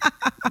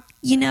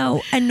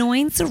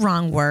 Annoying's the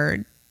wrong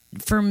word.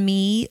 For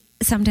me,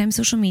 sometimes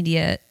social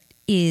media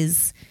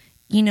is,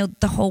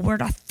 the whole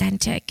word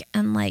authentic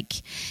and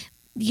like,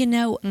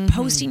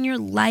 posting your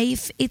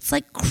life. It's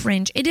like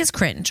cringe. It is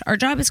cringe. Our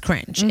job is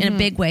cringe in a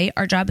big way.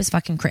 Our job is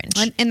fucking cringe.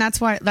 And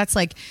that's why, that's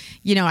like,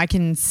 I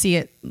can see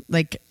it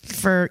like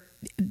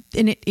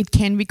and it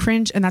can be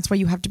cringe. And that's why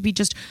you have to be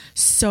just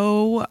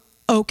so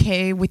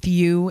okay with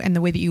you and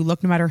the way that you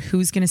look, no matter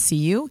who's going to see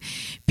you,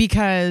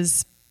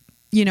 because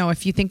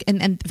if you think,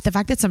 and the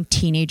fact that some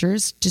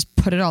teenagers just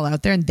put it all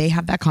out there and they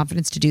have that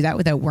confidence to do that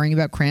without worrying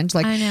about cringe.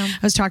 Like, I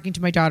was talking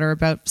to my daughter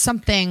about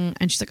something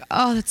and she's like,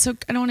 oh, that's so,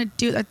 I don't want to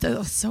do that.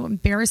 That's so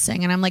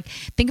embarrassing. And I'm like,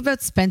 think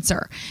about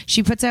Spencer.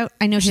 She puts out,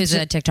 I know she's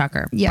a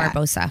TikToker,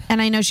 Barbosa.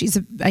 And I know she's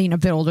a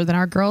bit older than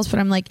our girls, but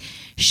I'm like,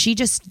 she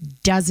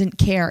just doesn't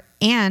care.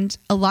 And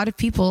a lot of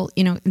people,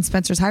 in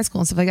Spencer's high school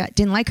and stuff like that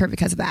didn't like her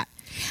because of that.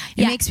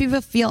 It makes people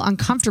feel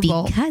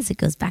uncomfortable because it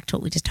goes back to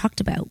what we just talked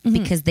about.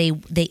 Because they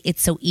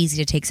it's so easy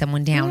to take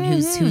someone down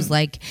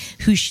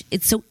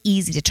it's so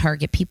easy to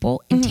target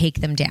people and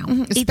take them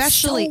down,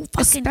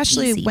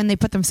 especially when they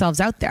put themselves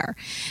out there.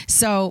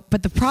 So,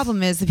 but the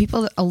problem is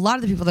a lot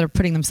of the people that are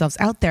putting themselves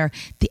out there,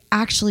 they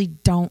actually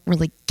don't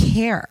really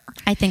care.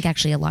 I think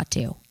actually a lot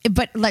do.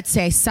 But let's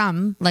say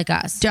some like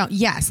us don't.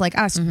 Yes, like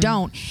us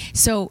don't.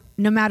 So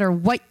no matter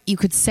what you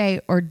could say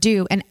or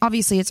do, and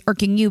obviously it's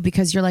irking you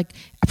because you're like,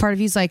 a part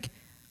of you's like,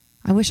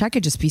 I wish I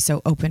could just be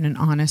so open and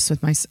honest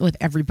with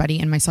everybody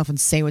and myself and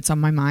say what's on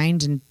my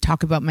mind and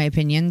talk about my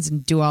opinions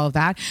and do all of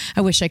that.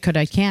 I wish I could.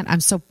 I can't. I'm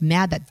so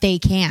mad that they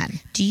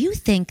can. Do you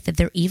think that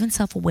they're even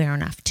self-aware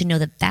enough to know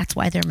that that's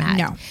why they're mad?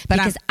 No, but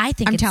because I'm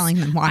telling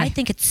them why. I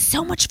think it's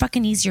so much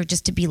fucking easier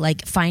just to be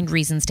like, find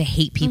reasons to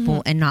hate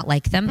people and not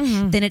like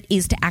them than it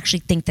is to actually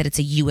think that it's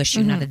a you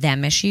issue, not a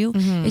them issue.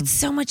 It's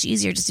so much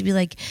easier just to be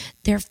like,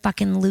 they're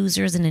fucking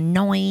losers and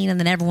annoying, and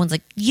then everyone's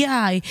like, yeah,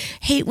 I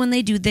hate when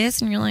they do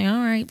this, and you're like, all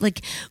right, like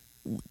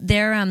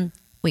they're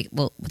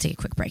we'll take a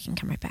quick break and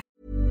come right back.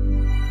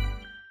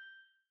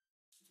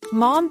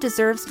 Mom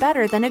deserves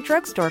better than a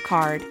drugstore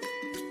card.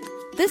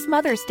 This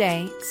Mother's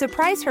Day,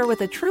 surprise her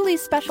with a truly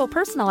special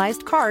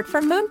personalized card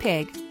from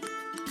Moonpig.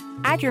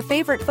 Add your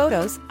favorite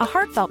photos, a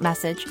heartfelt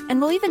message,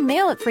 and we'll even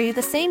mail it for you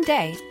the same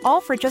day,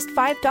 all for just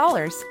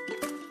 $5.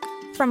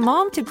 From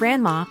mom to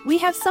grandma, we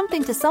have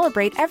something to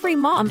celebrate every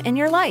mom in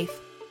your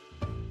life.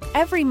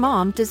 Every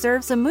mom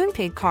deserves a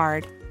Moonpig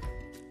card.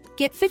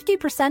 Get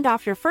 50%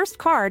 off your first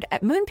card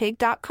at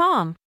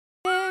Moonpig.com.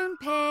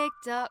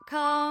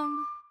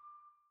 Moonpig.com.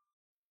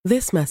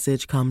 This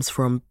message comes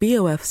from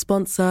BOF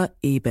sponsor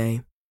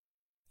eBay.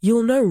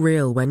 You'll know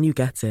real when you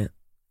get it.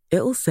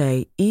 It'll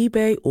say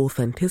eBay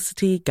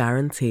Authenticity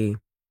Guarantee.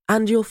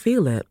 And you'll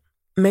feel it.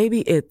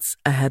 Maybe it's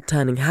a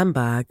head-turning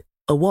handbag,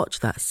 a watch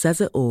that says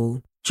it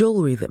all,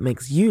 jewelry that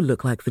makes you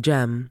look like the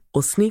gem,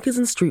 or sneakers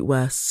and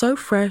streetwear so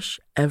fresh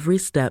every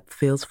step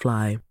feels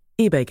fly.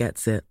 eBay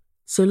gets it.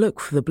 So look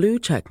for the blue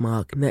check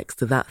mark next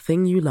to that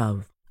thing you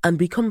love and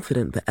be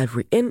confident that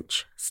every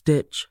inch,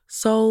 stitch,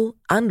 sole,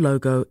 and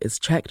logo is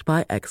checked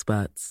by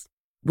experts.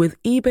 With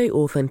eBay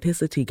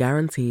Authenticity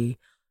Guarantee,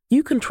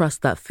 you can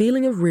trust that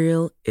feeling of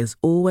real is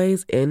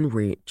always in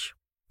reach.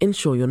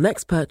 Ensure your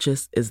next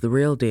purchase is the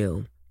real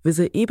deal.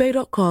 Visit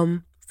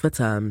eBay.com for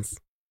terms.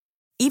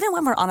 Even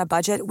when we're on a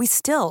budget, we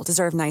still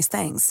deserve nice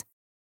things.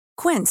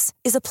 Quince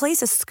is a place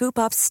to scoop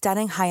up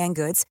stunning high-end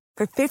goods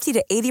for 50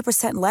 to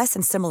 80% less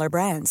than similar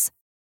brands.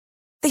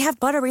 They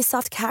have buttery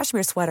soft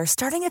cashmere sweaters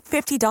starting at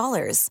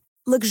 $50,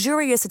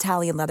 luxurious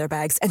Italian leather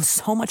bags, and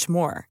so much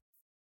more.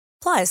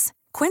 Plus,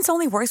 Quince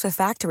only works with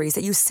factories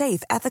that use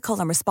safe, ethical,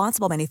 and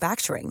responsible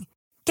manufacturing.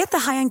 Get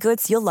the high-end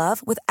goods you'll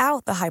love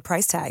without the high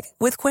price tag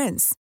with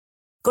Quince.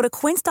 Go to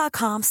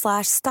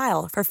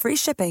quince.com/style for free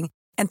shipping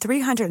and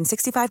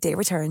 365-day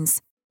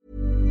returns.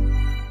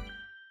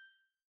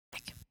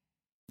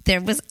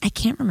 I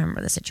can't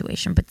remember the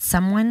situation, but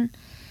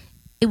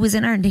it was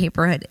in our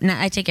neighborhood. Now,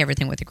 I take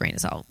everything with a grain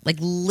of salt, like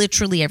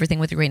literally everything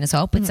with a grain of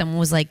salt. But someone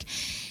was like,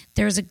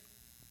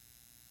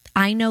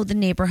 I know the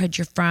neighborhood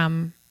you're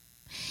from.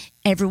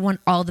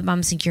 All the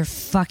moms think you're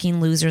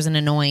fucking losers and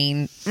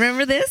annoying.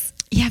 Remember this?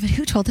 Yeah, but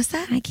who told us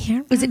that? I can't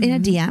remember. Was it in a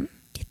DM?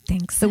 I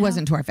think so. It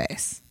wasn't to our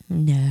face.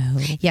 No.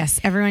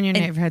 Yes, everyone in your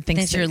neighborhood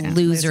thinks you're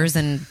losers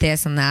and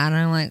this and that. And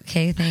I'm like,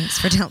 okay, thanks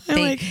for telling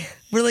me.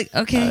 We're like,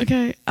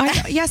 okay.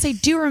 Yes, I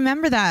do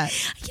remember that.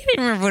 I can't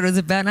even remember what it was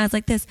about. And I was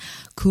like, this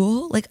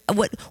cool. Like,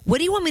 what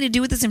do you want me to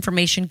do with this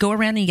information? Go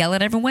around and yell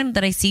at everyone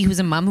that I see who's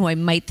a mom who I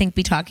might think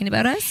be talking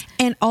about us?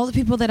 And all the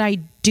people that I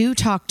do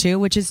talk to,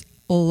 which is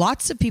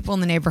lots of people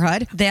in the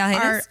neighborhood, they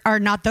are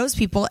not those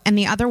people. And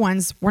the other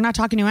ones we're not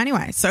talking to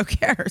anyway. So who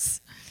cares?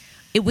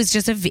 It was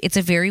just it's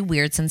a very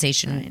weird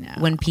sensation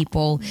when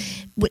people,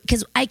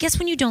 because I guess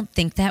when you don't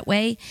think that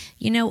way,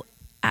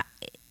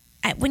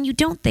 when you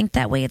don't think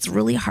that way, it's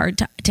really hard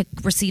to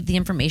receive the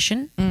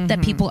information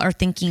that people are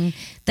thinking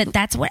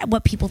that's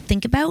what people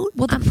think about.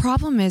 Well, the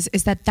problem is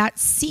that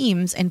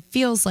seems and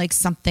feels like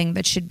something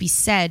that should be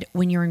said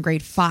when you're in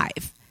grade 5.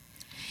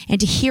 And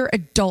to hear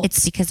adults,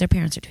 it's because their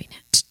parents are doing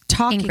it.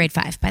 Talking in grade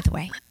 5, by the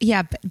way.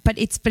 Yeah, but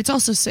it's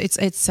also it's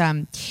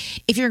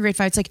if you're in grade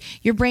 5, it's like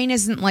your brain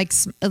isn't like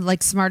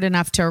smart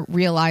enough to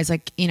realize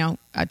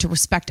to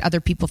respect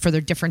other people for their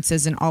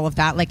differences and all of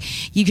that. Like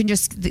you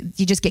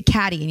just get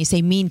catty and you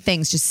say mean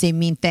things, just say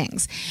mean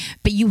things.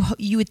 But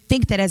you would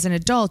think that as an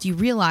adult you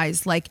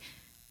realize like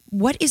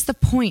what is the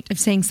point of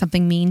saying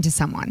something mean to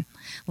someone?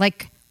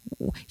 Like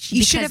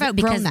you should have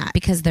outgrown that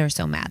because they're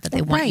so mad that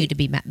they want you to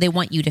be mad. They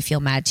want you to feel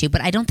mad too.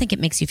 But I don't think it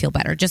makes you feel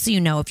better. Just so you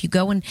know, if you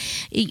go and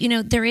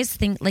there is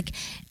thing like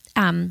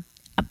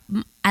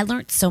I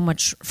learned so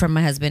much from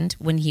my husband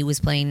when he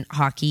was playing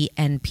hockey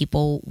and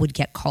people would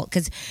get called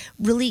because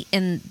really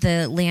in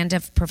the land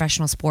of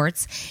professional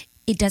sports,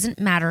 it doesn't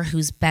matter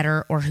who's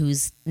better or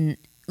who's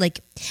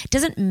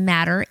doesn't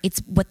matter. It's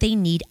what they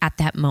need at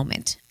that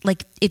moment.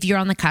 Like if you're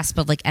on the cusp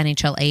of like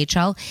NHL,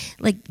 AHL,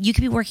 like you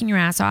could be working your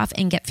ass off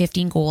and get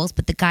 15 goals,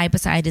 but the guy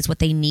beside is what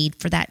they need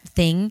for that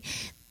thing.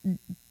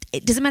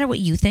 It doesn't matter what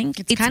you think.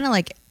 It's kind of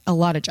like a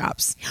lot of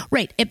jobs.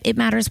 Right. It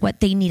matters what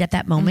they need at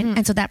that moment. Mm-hmm.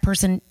 And so that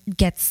person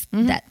gets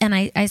that. And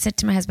I said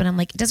to my husband, I'm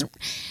like, it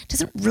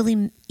doesn't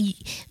really,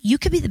 you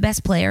could be the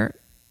best player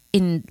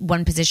in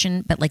one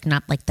position, but like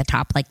not like the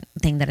top like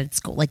thing that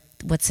it's like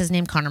what's his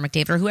name, Connor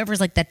McDavid or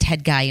whoever's like that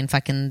head guy in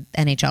fucking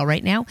NHL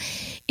right now.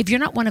 If you're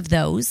not one of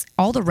those,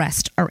 all the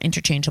rest are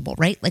interchangeable,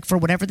 right? Like for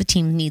whatever the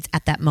team needs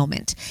at that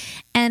moment.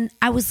 And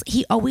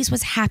he always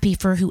was happy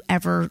for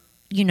whoever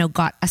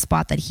got a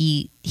spot that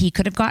he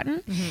could have gotten.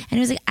 Mm-hmm. And he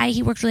was like,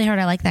 he worked really hard.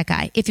 I like that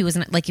guy. If he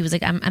wasn't like, he was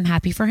like, I'm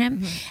happy for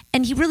him. Mm-hmm.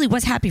 And he really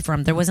was happy for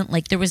him. There was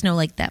no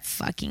like that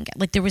fucking guy.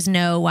 Like there was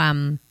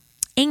no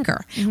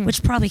anger,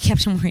 which probably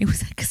kept him where he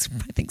was at, because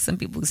I think some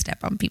people who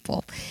step on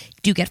people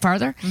do get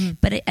farther.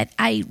 But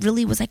I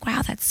really was like,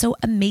 wow, that's so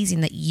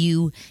amazing that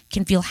you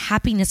can feel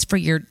happiness for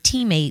your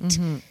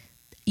teammate.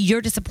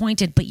 You're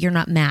disappointed, but you're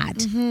not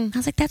mad. I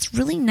was like, that's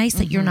really nice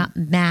that you're not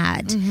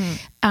mad.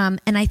 And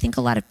I think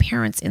a lot of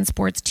parents in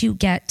sports too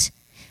get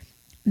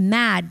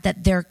mad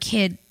that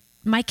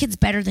my kid's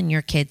better than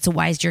your kid, so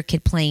why is your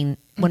kid playing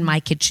when my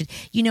kid should,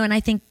 and I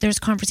think there's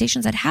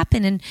conversations that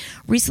happen. And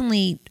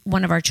recently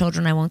one of our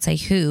children, I won't say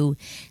who,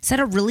 said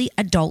a really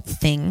adult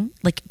thing,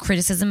 like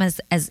criticism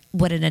as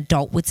what an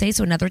adult would say.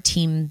 So another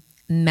team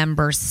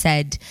member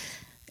said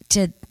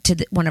to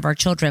one of our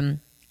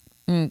children,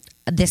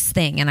 this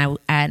thing, and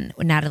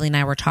Natalie and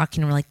I were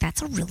talking and we're like,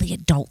 that's a really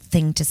adult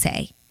thing to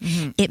say.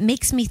 It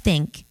makes me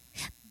think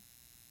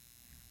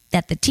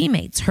that the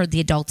teammates heard the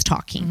adults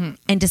talking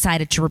and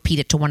decided to repeat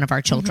it to one of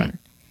our children.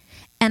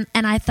 And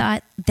I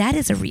thought, that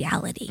is a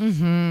reality.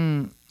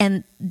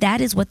 And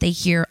that is what they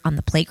hear on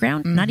the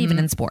playground, not even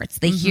in sports.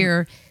 They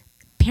hear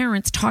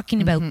parents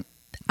talking about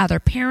other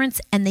parents,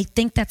 and they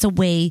think that's a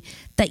way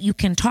that you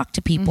can talk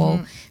to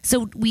people.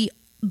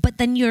 But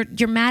then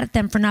you're mad at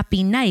them for not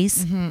being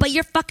nice, but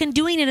you're fucking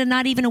doing it and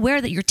not even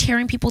aware that you're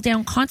tearing people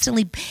down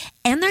constantly.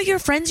 And they're your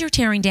friends you're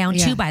tearing down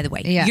too, by the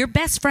way. Your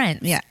best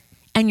friends.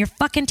 And you're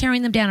fucking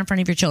tearing them down in front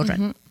of your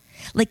children.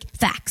 Like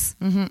facts.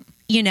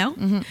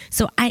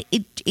 So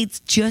it's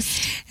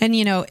just, and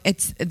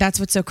that's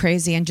what's so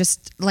crazy. And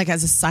just like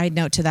as a side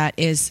note to that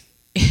is,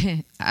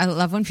 I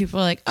love when people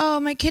are like, oh,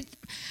 my kid,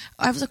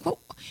 I was like, well,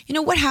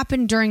 what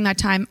happened during that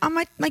time? Oh,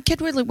 my kid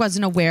really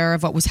wasn't aware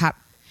of what was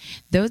happening.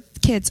 Those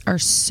kids are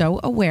so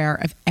aware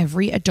of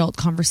every adult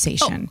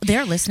conversation. Oh,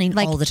 they're listening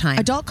all the time.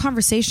 Adult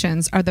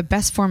conversations are the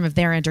best form of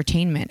their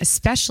entertainment,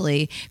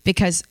 especially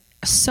because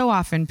so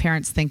often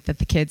parents think that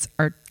the kids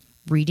are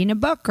reading a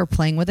book or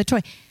playing with a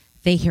toy.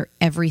 They hear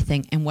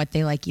everything, and what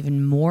they like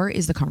even more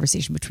is the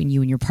conversation between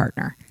you and your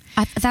partner.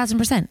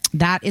 1,000%.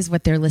 That is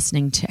what they're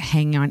listening to,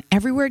 hang on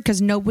every word,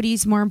 because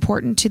nobody's more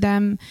important to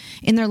them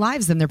in their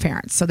lives than their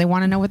parents. So they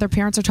want to know what their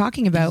parents are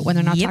talking about when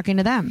they're not talking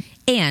to them.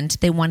 And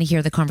they want to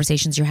hear the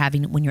conversations you're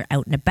having when you're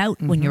out and about,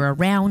 when you're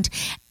around.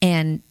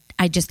 And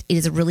it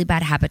is a really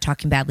bad habit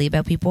talking badly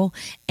about people.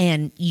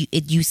 And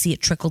you see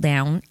it trickle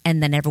down,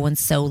 and then everyone's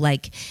so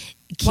like...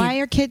 Why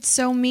are kids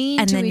so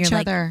mean to each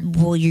other?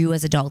 Well, you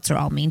as adults are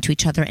all mean to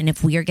each other. And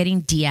if we are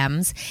getting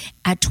DMs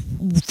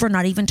for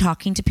not even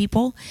talking to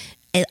people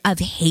of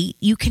hate,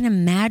 you can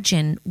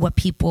imagine what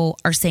people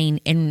are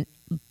saying in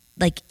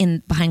like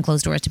in behind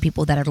closed doors to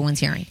people that everyone's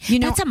hearing. You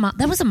know, that's a mom.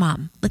 That was a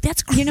mom. Like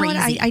that's crazy. You know what?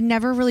 I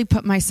never really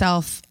put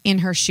myself in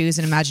her shoes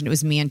and imagined it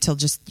was me until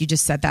you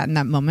just said that in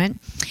that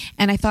moment.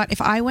 And I thought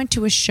if I went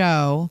to a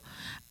show,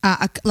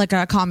 like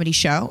a comedy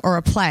show or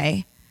a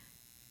play,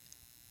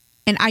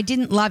 and I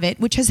didn't love it,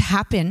 which has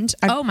happened.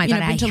 Oh my God,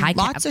 been to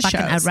lots of shows.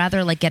 I'd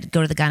rather like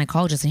go to the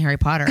gynecologist in Harry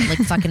Potter. Like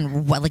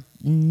fucking what? Like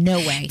no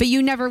way. But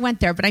you never went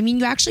there. But I mean,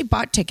 you actually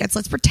bought tickets.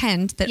 Let's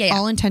pretend that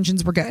all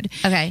intentions were good.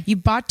 Okay. You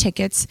bought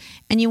tickets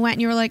and you went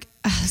and you were like,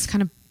 it's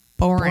kind of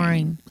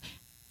boring.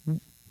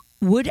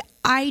 Would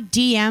I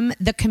DM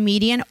the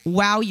comedian,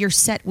 wow, your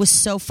set was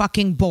so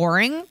fucking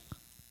boring?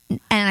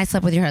 And I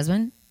slept with your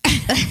husband?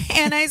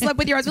 And I slept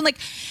with your husband. Like,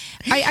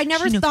 I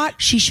never thought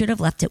she should have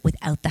left it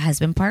without the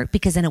husband part,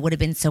 because then it would have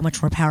been so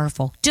much more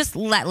powerful. Just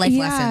life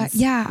lessons.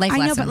 Yeah, life I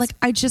know, lessons. but like,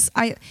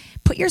 I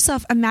put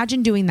yourself.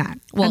 Imagine doing that.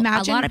 Well,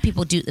 imagine, a lot of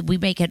people do. We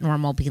make it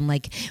normal, being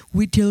like,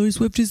 "We Taylor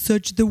Swift is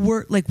such the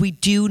worst." Like we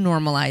do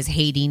normalize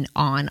hating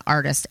on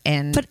artists,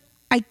 but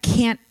I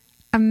can't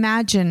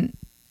imagine.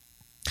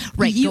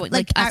 Right,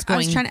 I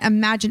was trying to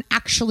imagine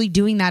actually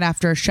doing that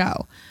after a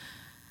show.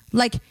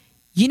 Like,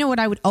 you know what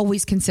I would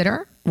always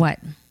consider? What?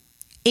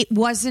 It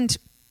wasn't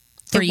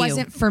for you.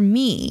 Wasn't for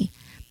me,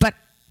 but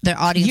the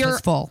audience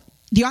was full.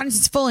 The audience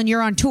is full and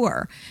you're on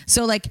tour.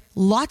 So like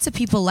lots of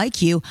people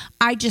like you.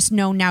 I just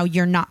know now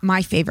you're not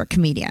my favorite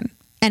comedian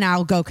and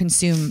I'll go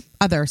consume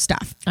other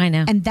stuff. I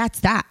know. And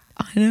that's that.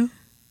 I know.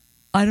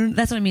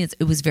 That's what I mean.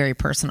 It was very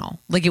personal.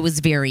 Like it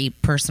was very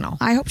personal.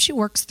 I hope she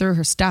works through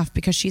her stuff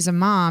because she's a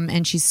mom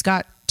and she's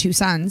got 2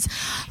 sons.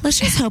 Let's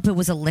just hope it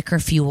was a liquor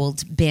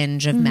fueled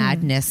binge of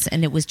madness.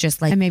 And it was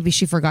just like. And maybe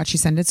she forgot she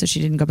sent it so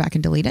she didn't go back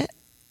and delete it.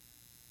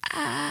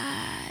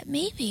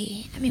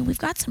 Maybe. I mean, we've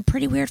got some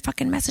pretty weird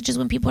fucking messages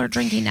when people are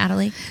drinking,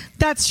 Natalie.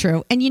 That's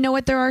true. And you know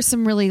what? There are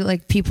some really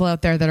like people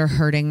out there that are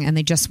hurting and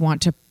they just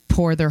want to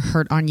pour their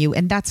hurt on you.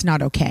 And that's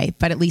not okay.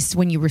 But at least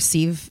when you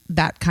receive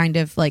that kind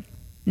of like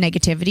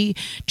negativity,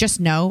 just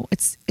know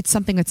it's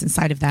something that's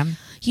inside of them.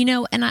 You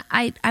know, and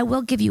I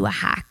will give you a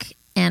hack,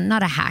 and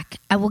not a hack.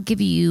 I will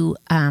give you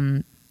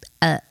a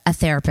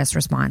therapist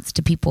response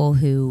to people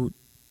who,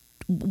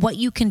 what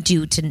you can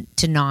do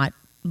to not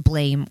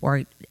blame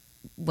or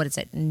what is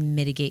it?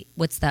 Mitigate.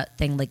 What's that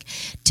thing? Like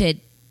to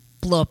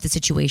blow up the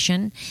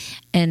situation.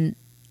 And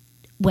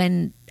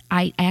when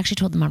I actually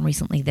told the mom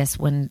recently this,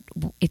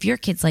 if your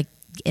kid's like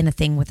in a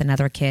thing with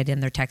another kid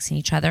and they're texting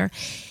each other,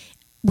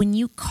 when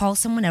you call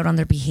someone out on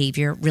their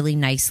behavior really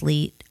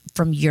nicely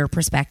from your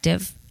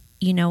perspective,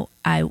 you know,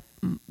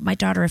 my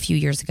daughter a few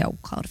years ago,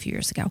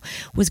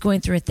 was going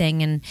through a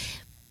thing and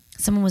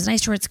someone was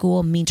nice to her at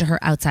school, mean to her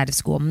outside of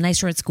school,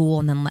 nice to her at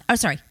school, and then,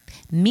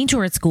 mean to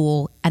her at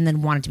school and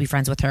then wanted to be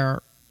friends with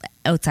her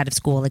outside of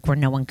school, like where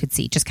no one could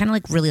see. Just kind of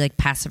like really like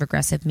passive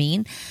aggressive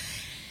mean.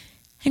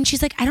 And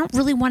she's like, I don't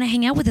really want to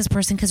hang out with this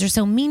person because they're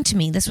so mean to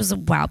me. This was a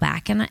while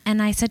back. And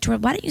I said to her,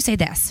 why don't you say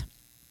this?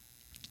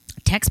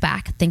 Text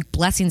back. Think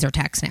blessings are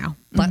texts now.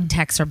 But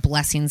texts are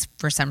blessings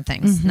for some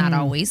things, not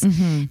always.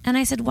 And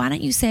I said, why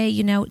don't you say,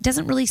 you know, it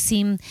doesn't really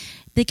seem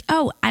like,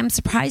 oh, I'm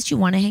surprised you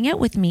want to hang out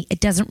with me. It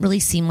doesn't really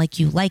seem like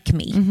you like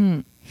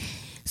me.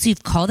 So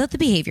you've called out the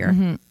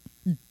behavior.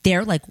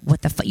 They're like,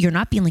 what the fuck? You're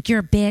not being like, you're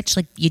a bitch.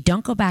 Like, you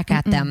don't go back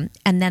at them.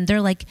 And then they're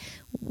like,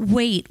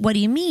 wait, what do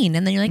you mean?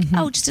 And then you're like,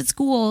 oh, just at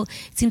school,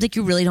 it seems like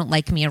you really don't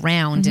like me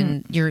around.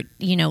 And you're,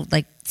 you know,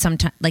 like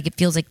sometimes, like it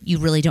feels like you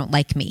really don't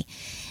like me.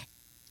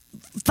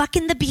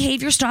 Fucking the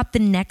behavior stopped the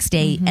next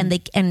day.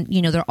 And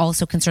you know, they're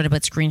also concerned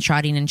about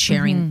screenshotting and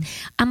sharing.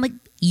 I'm like,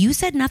 you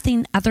said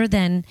nothing other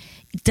than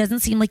it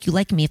doesn't seem like you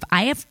like me. If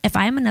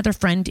I am another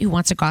friend who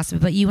wants to gossip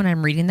about you and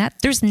I'm reading that,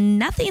 there's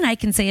nothing I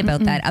can say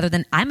about that other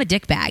than I'm a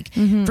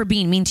dickbag for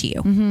being mean to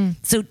you.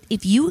 So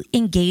if you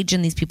engage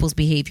in these people's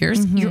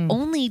behaviors, you're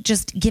only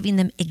just giving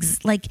them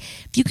like,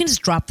 if you can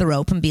just drop the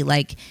rope and be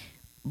like,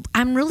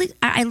 I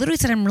literally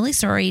said, I'm really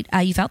sorry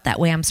you felt that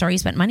way. I'm sorry you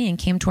spent money and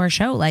came to our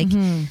show. Like,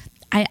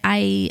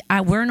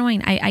 we're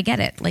annoying. I get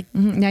it. Like,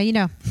 now you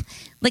know.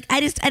 Like,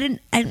 I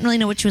didn't really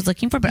know what she was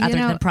looking for, but other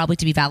than probably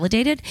to be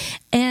validated.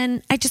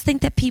 And I just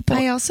think that people.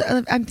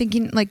 I'm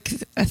thinking like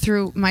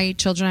through my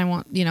children.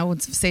 I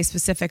won't say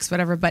specifics,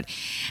 whatever. But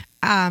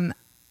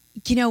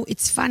you know,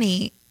 it's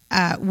funny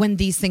when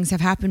these things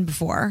have happened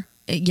before.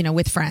 You know,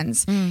 with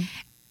friends,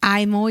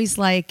 I'm always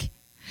like,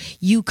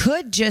 you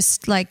could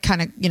just like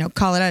kind of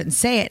call it out and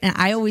say it. And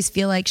I always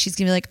feel like she's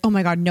gonna be like, oh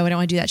my God, no, I don't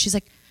want to do that. She's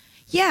like,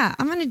 yeah,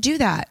 I'm going to do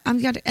that.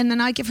 And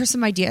then I give her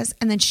some ideas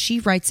and then she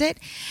writes it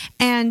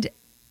and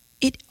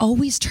it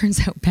always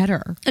turns out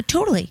better.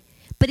 Totally.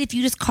 But if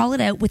you just call it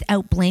out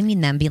without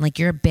blaming them, being like,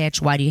 you're a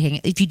bitch, why do you hang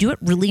it? If you do it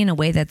really in a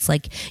way that's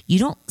like, you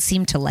don't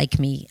seem to like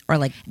me or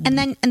like. And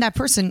that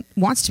person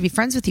wants to be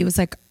friends with you. It's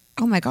like,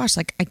 oh my gosh,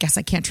 like, I guess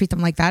I can't treat them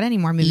like that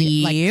anymore.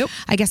 Maybe like,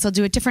 I guess I'll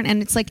do it different.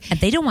 And it's like. And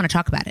they don't want to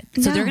talk about it.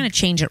 So they're going to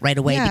change it right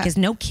away because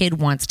no kid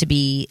wants to,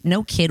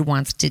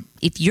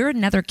 if you're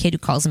another kid who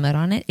calls them out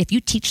on it, if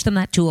you teach them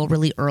that tool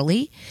really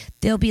early,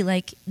 they'll be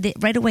like,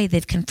 right away,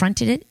 they've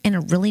confronted it in a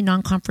really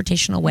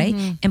non-confrontational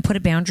way and put a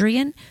boundary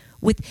in.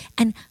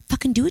 and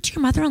fucking do it to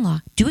your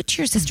mother-in-law. Do it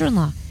to your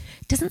sister-in-law.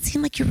 Doesn't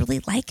seem like you really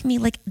like me.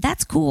 Like,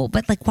 that's cool,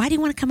 but like, why do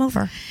you want to come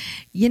over?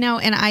 You know,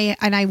 and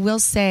I will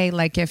say,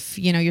 like, if,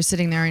 you know, you're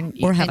sitting there and...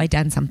 Or have I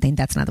done something?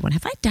 That's another one.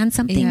 Have I done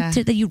something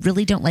that you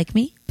really don't like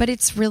me? But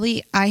it's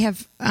really, I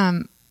have...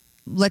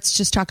 let's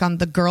just talk on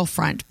the girl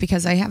front,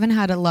 because I haven't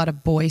had a lot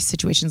of boy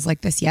situations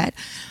like this yet.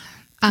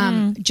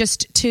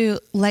 Just to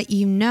let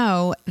you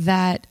know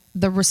that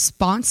the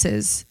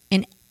responses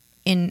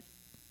in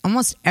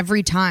almost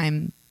every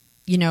time,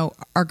 you know,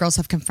 our girls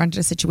have confronted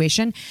a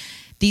situation,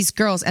 these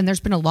girls, and there's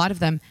been a lot of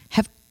them,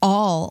 have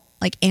all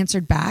like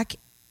answered back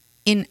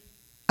in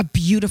a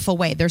beautiful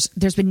way. There's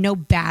been no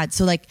bad.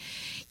 So like,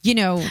 you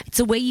know, it's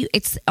a way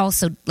it's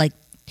also like,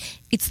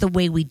 it's the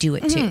way we do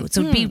it too.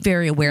 So be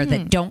very aware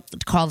that don't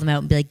call them out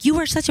and be like, you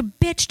are such a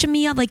bitch to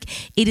me. Like,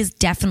 it is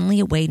definitely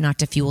a way not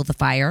to fuel the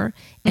fire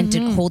and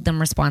to hold them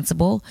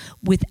responsible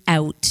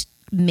without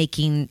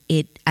making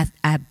it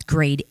a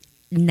grade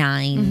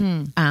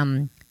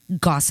 9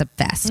 gossip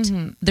fest.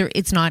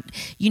 It's not,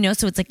 you know,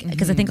 so it's like,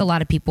 because I think a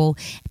lot of people,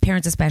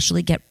 parents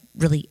especially, get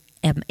really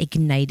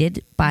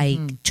ignited by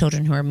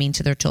children who are mean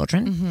to their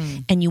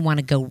children, and you want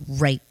to go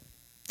right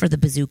for the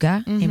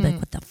bazooka and be like,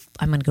 what the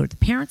I'm going to go to the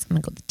parents, I'm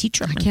going to go to the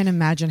teacher. I can't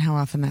imagine how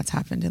often that's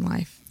happened in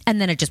life. And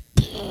then it just,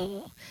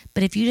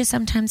 but if you just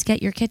sometimes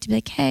get your kid to be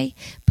like, hey,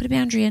 put a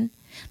boundary in,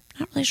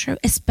 I'm not really sure,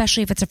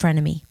 especially if it's a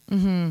frenemy,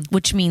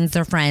 which means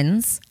they're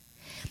friends.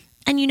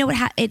 And you know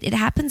what, it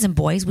happens in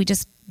boys. We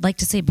just like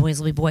to say boys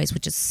will be boys,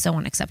 which is so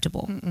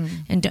unacceptable.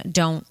 And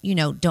don't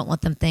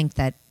let them think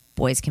that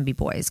boys can be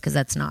boys, because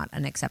that's not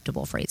an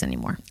acceptable phrase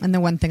anymore. And the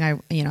one thing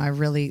I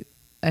really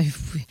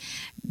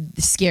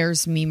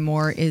scares me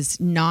more is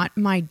not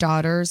my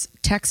daughter's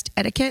text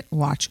etiquette.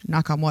 Watch,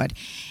 knock on wood.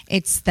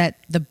 It's that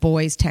the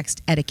boys'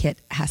 text etiquette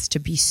has to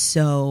be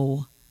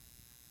so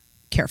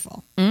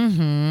careful.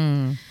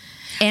 And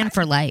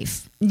for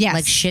life. Yes.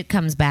 Like, shit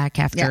comes back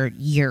after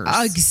years.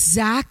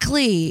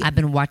 Exactly. I've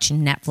been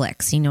watching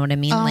Netflix. You know what I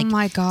mean? Oh, like,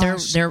 my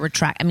gosh. They're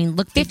I mean,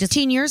 look,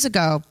 15 years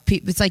ago,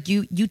 it's like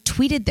you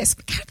tweeted this.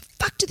 How the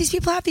fuck do these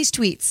people have these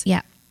tweets?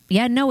 Yeah.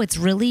 Yeah, no, it's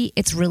really,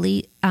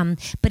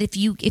 but if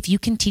you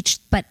can teach,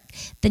 but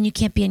then you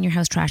can't be in your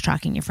house trash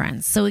talking your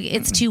friends. So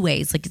it's two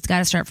ways. Like, it's got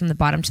to start from the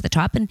bottom to the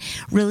top. And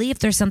really, if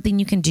there's something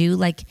you can do,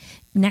 like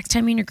next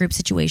time you're in a group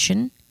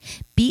situation,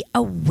 be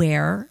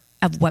aware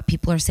of what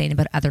people are saying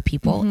about other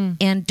people,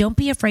 and don't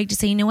be afraid to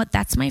say, you know what,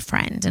 that's my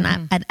friend, and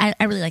I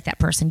really like that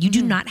person. You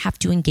do not have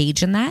to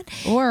engage in that.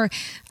 Or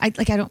I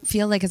don't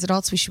feel like as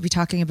adults we should be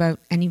talking about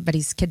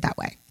anybody's kid that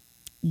way.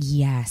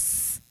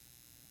 Yes.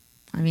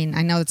 I mean,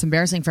 I know it's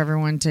embarrassing for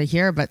everyone to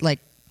hear, but like,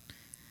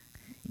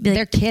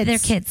 they're kids. They're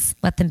kids.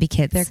 Let them be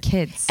kids. They're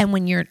kids. And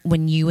when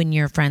you and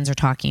your friends are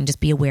talking, just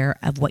be aware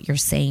of what you're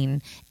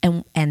saying,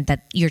 and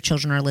that your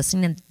children are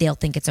listening, and they'll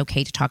think it's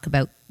okay to talk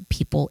about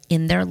people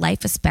in their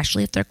life,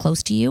 especially if they're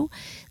close to you,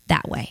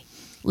 that way.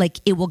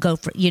 Like, it will go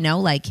for,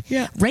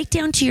 right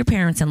down to your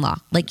parents-in-law,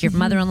 like your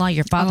mother-in-law,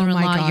 your father-in-law.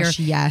 Oh my gosh,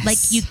 yes. Like,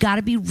 you've got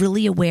to be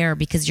really aware,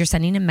 because you're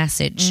sending a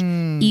message,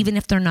 even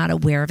if they're not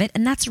aware of it.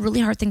 And that's a really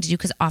hard thing to do,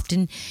 because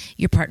often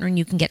your partner and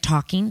you can get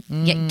talking,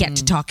 get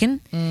to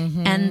talking,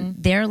 and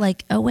they're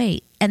like, oh,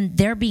 wait. And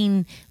they're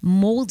being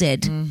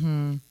molded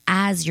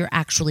as you're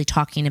actually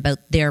talking about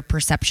their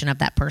perception of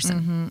that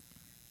person.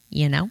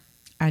 You know?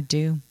 I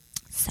do.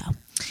 So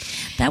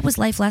that was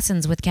life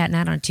lessons with Kat and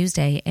Nat on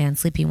Tuesday, and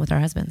sleeping with our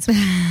husbands.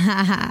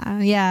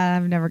 Yeah,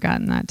 I've never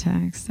gotten that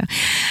text. So.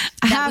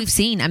 That we've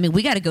seen. I mean,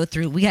 we got to go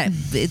through. I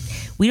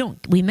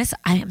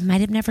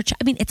might have never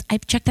checked. I mean,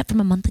 I've checked that from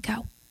a month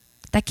ago.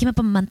 That came up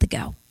a month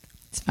ago.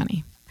 It's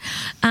funny.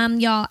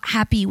 Y'all,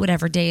 happy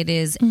whatever day it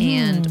is,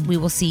 and we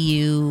will see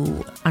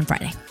you on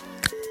Friday.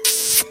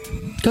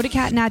 Go to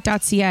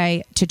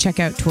catnat.ca to check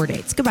out tour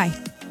dates. Goodbye.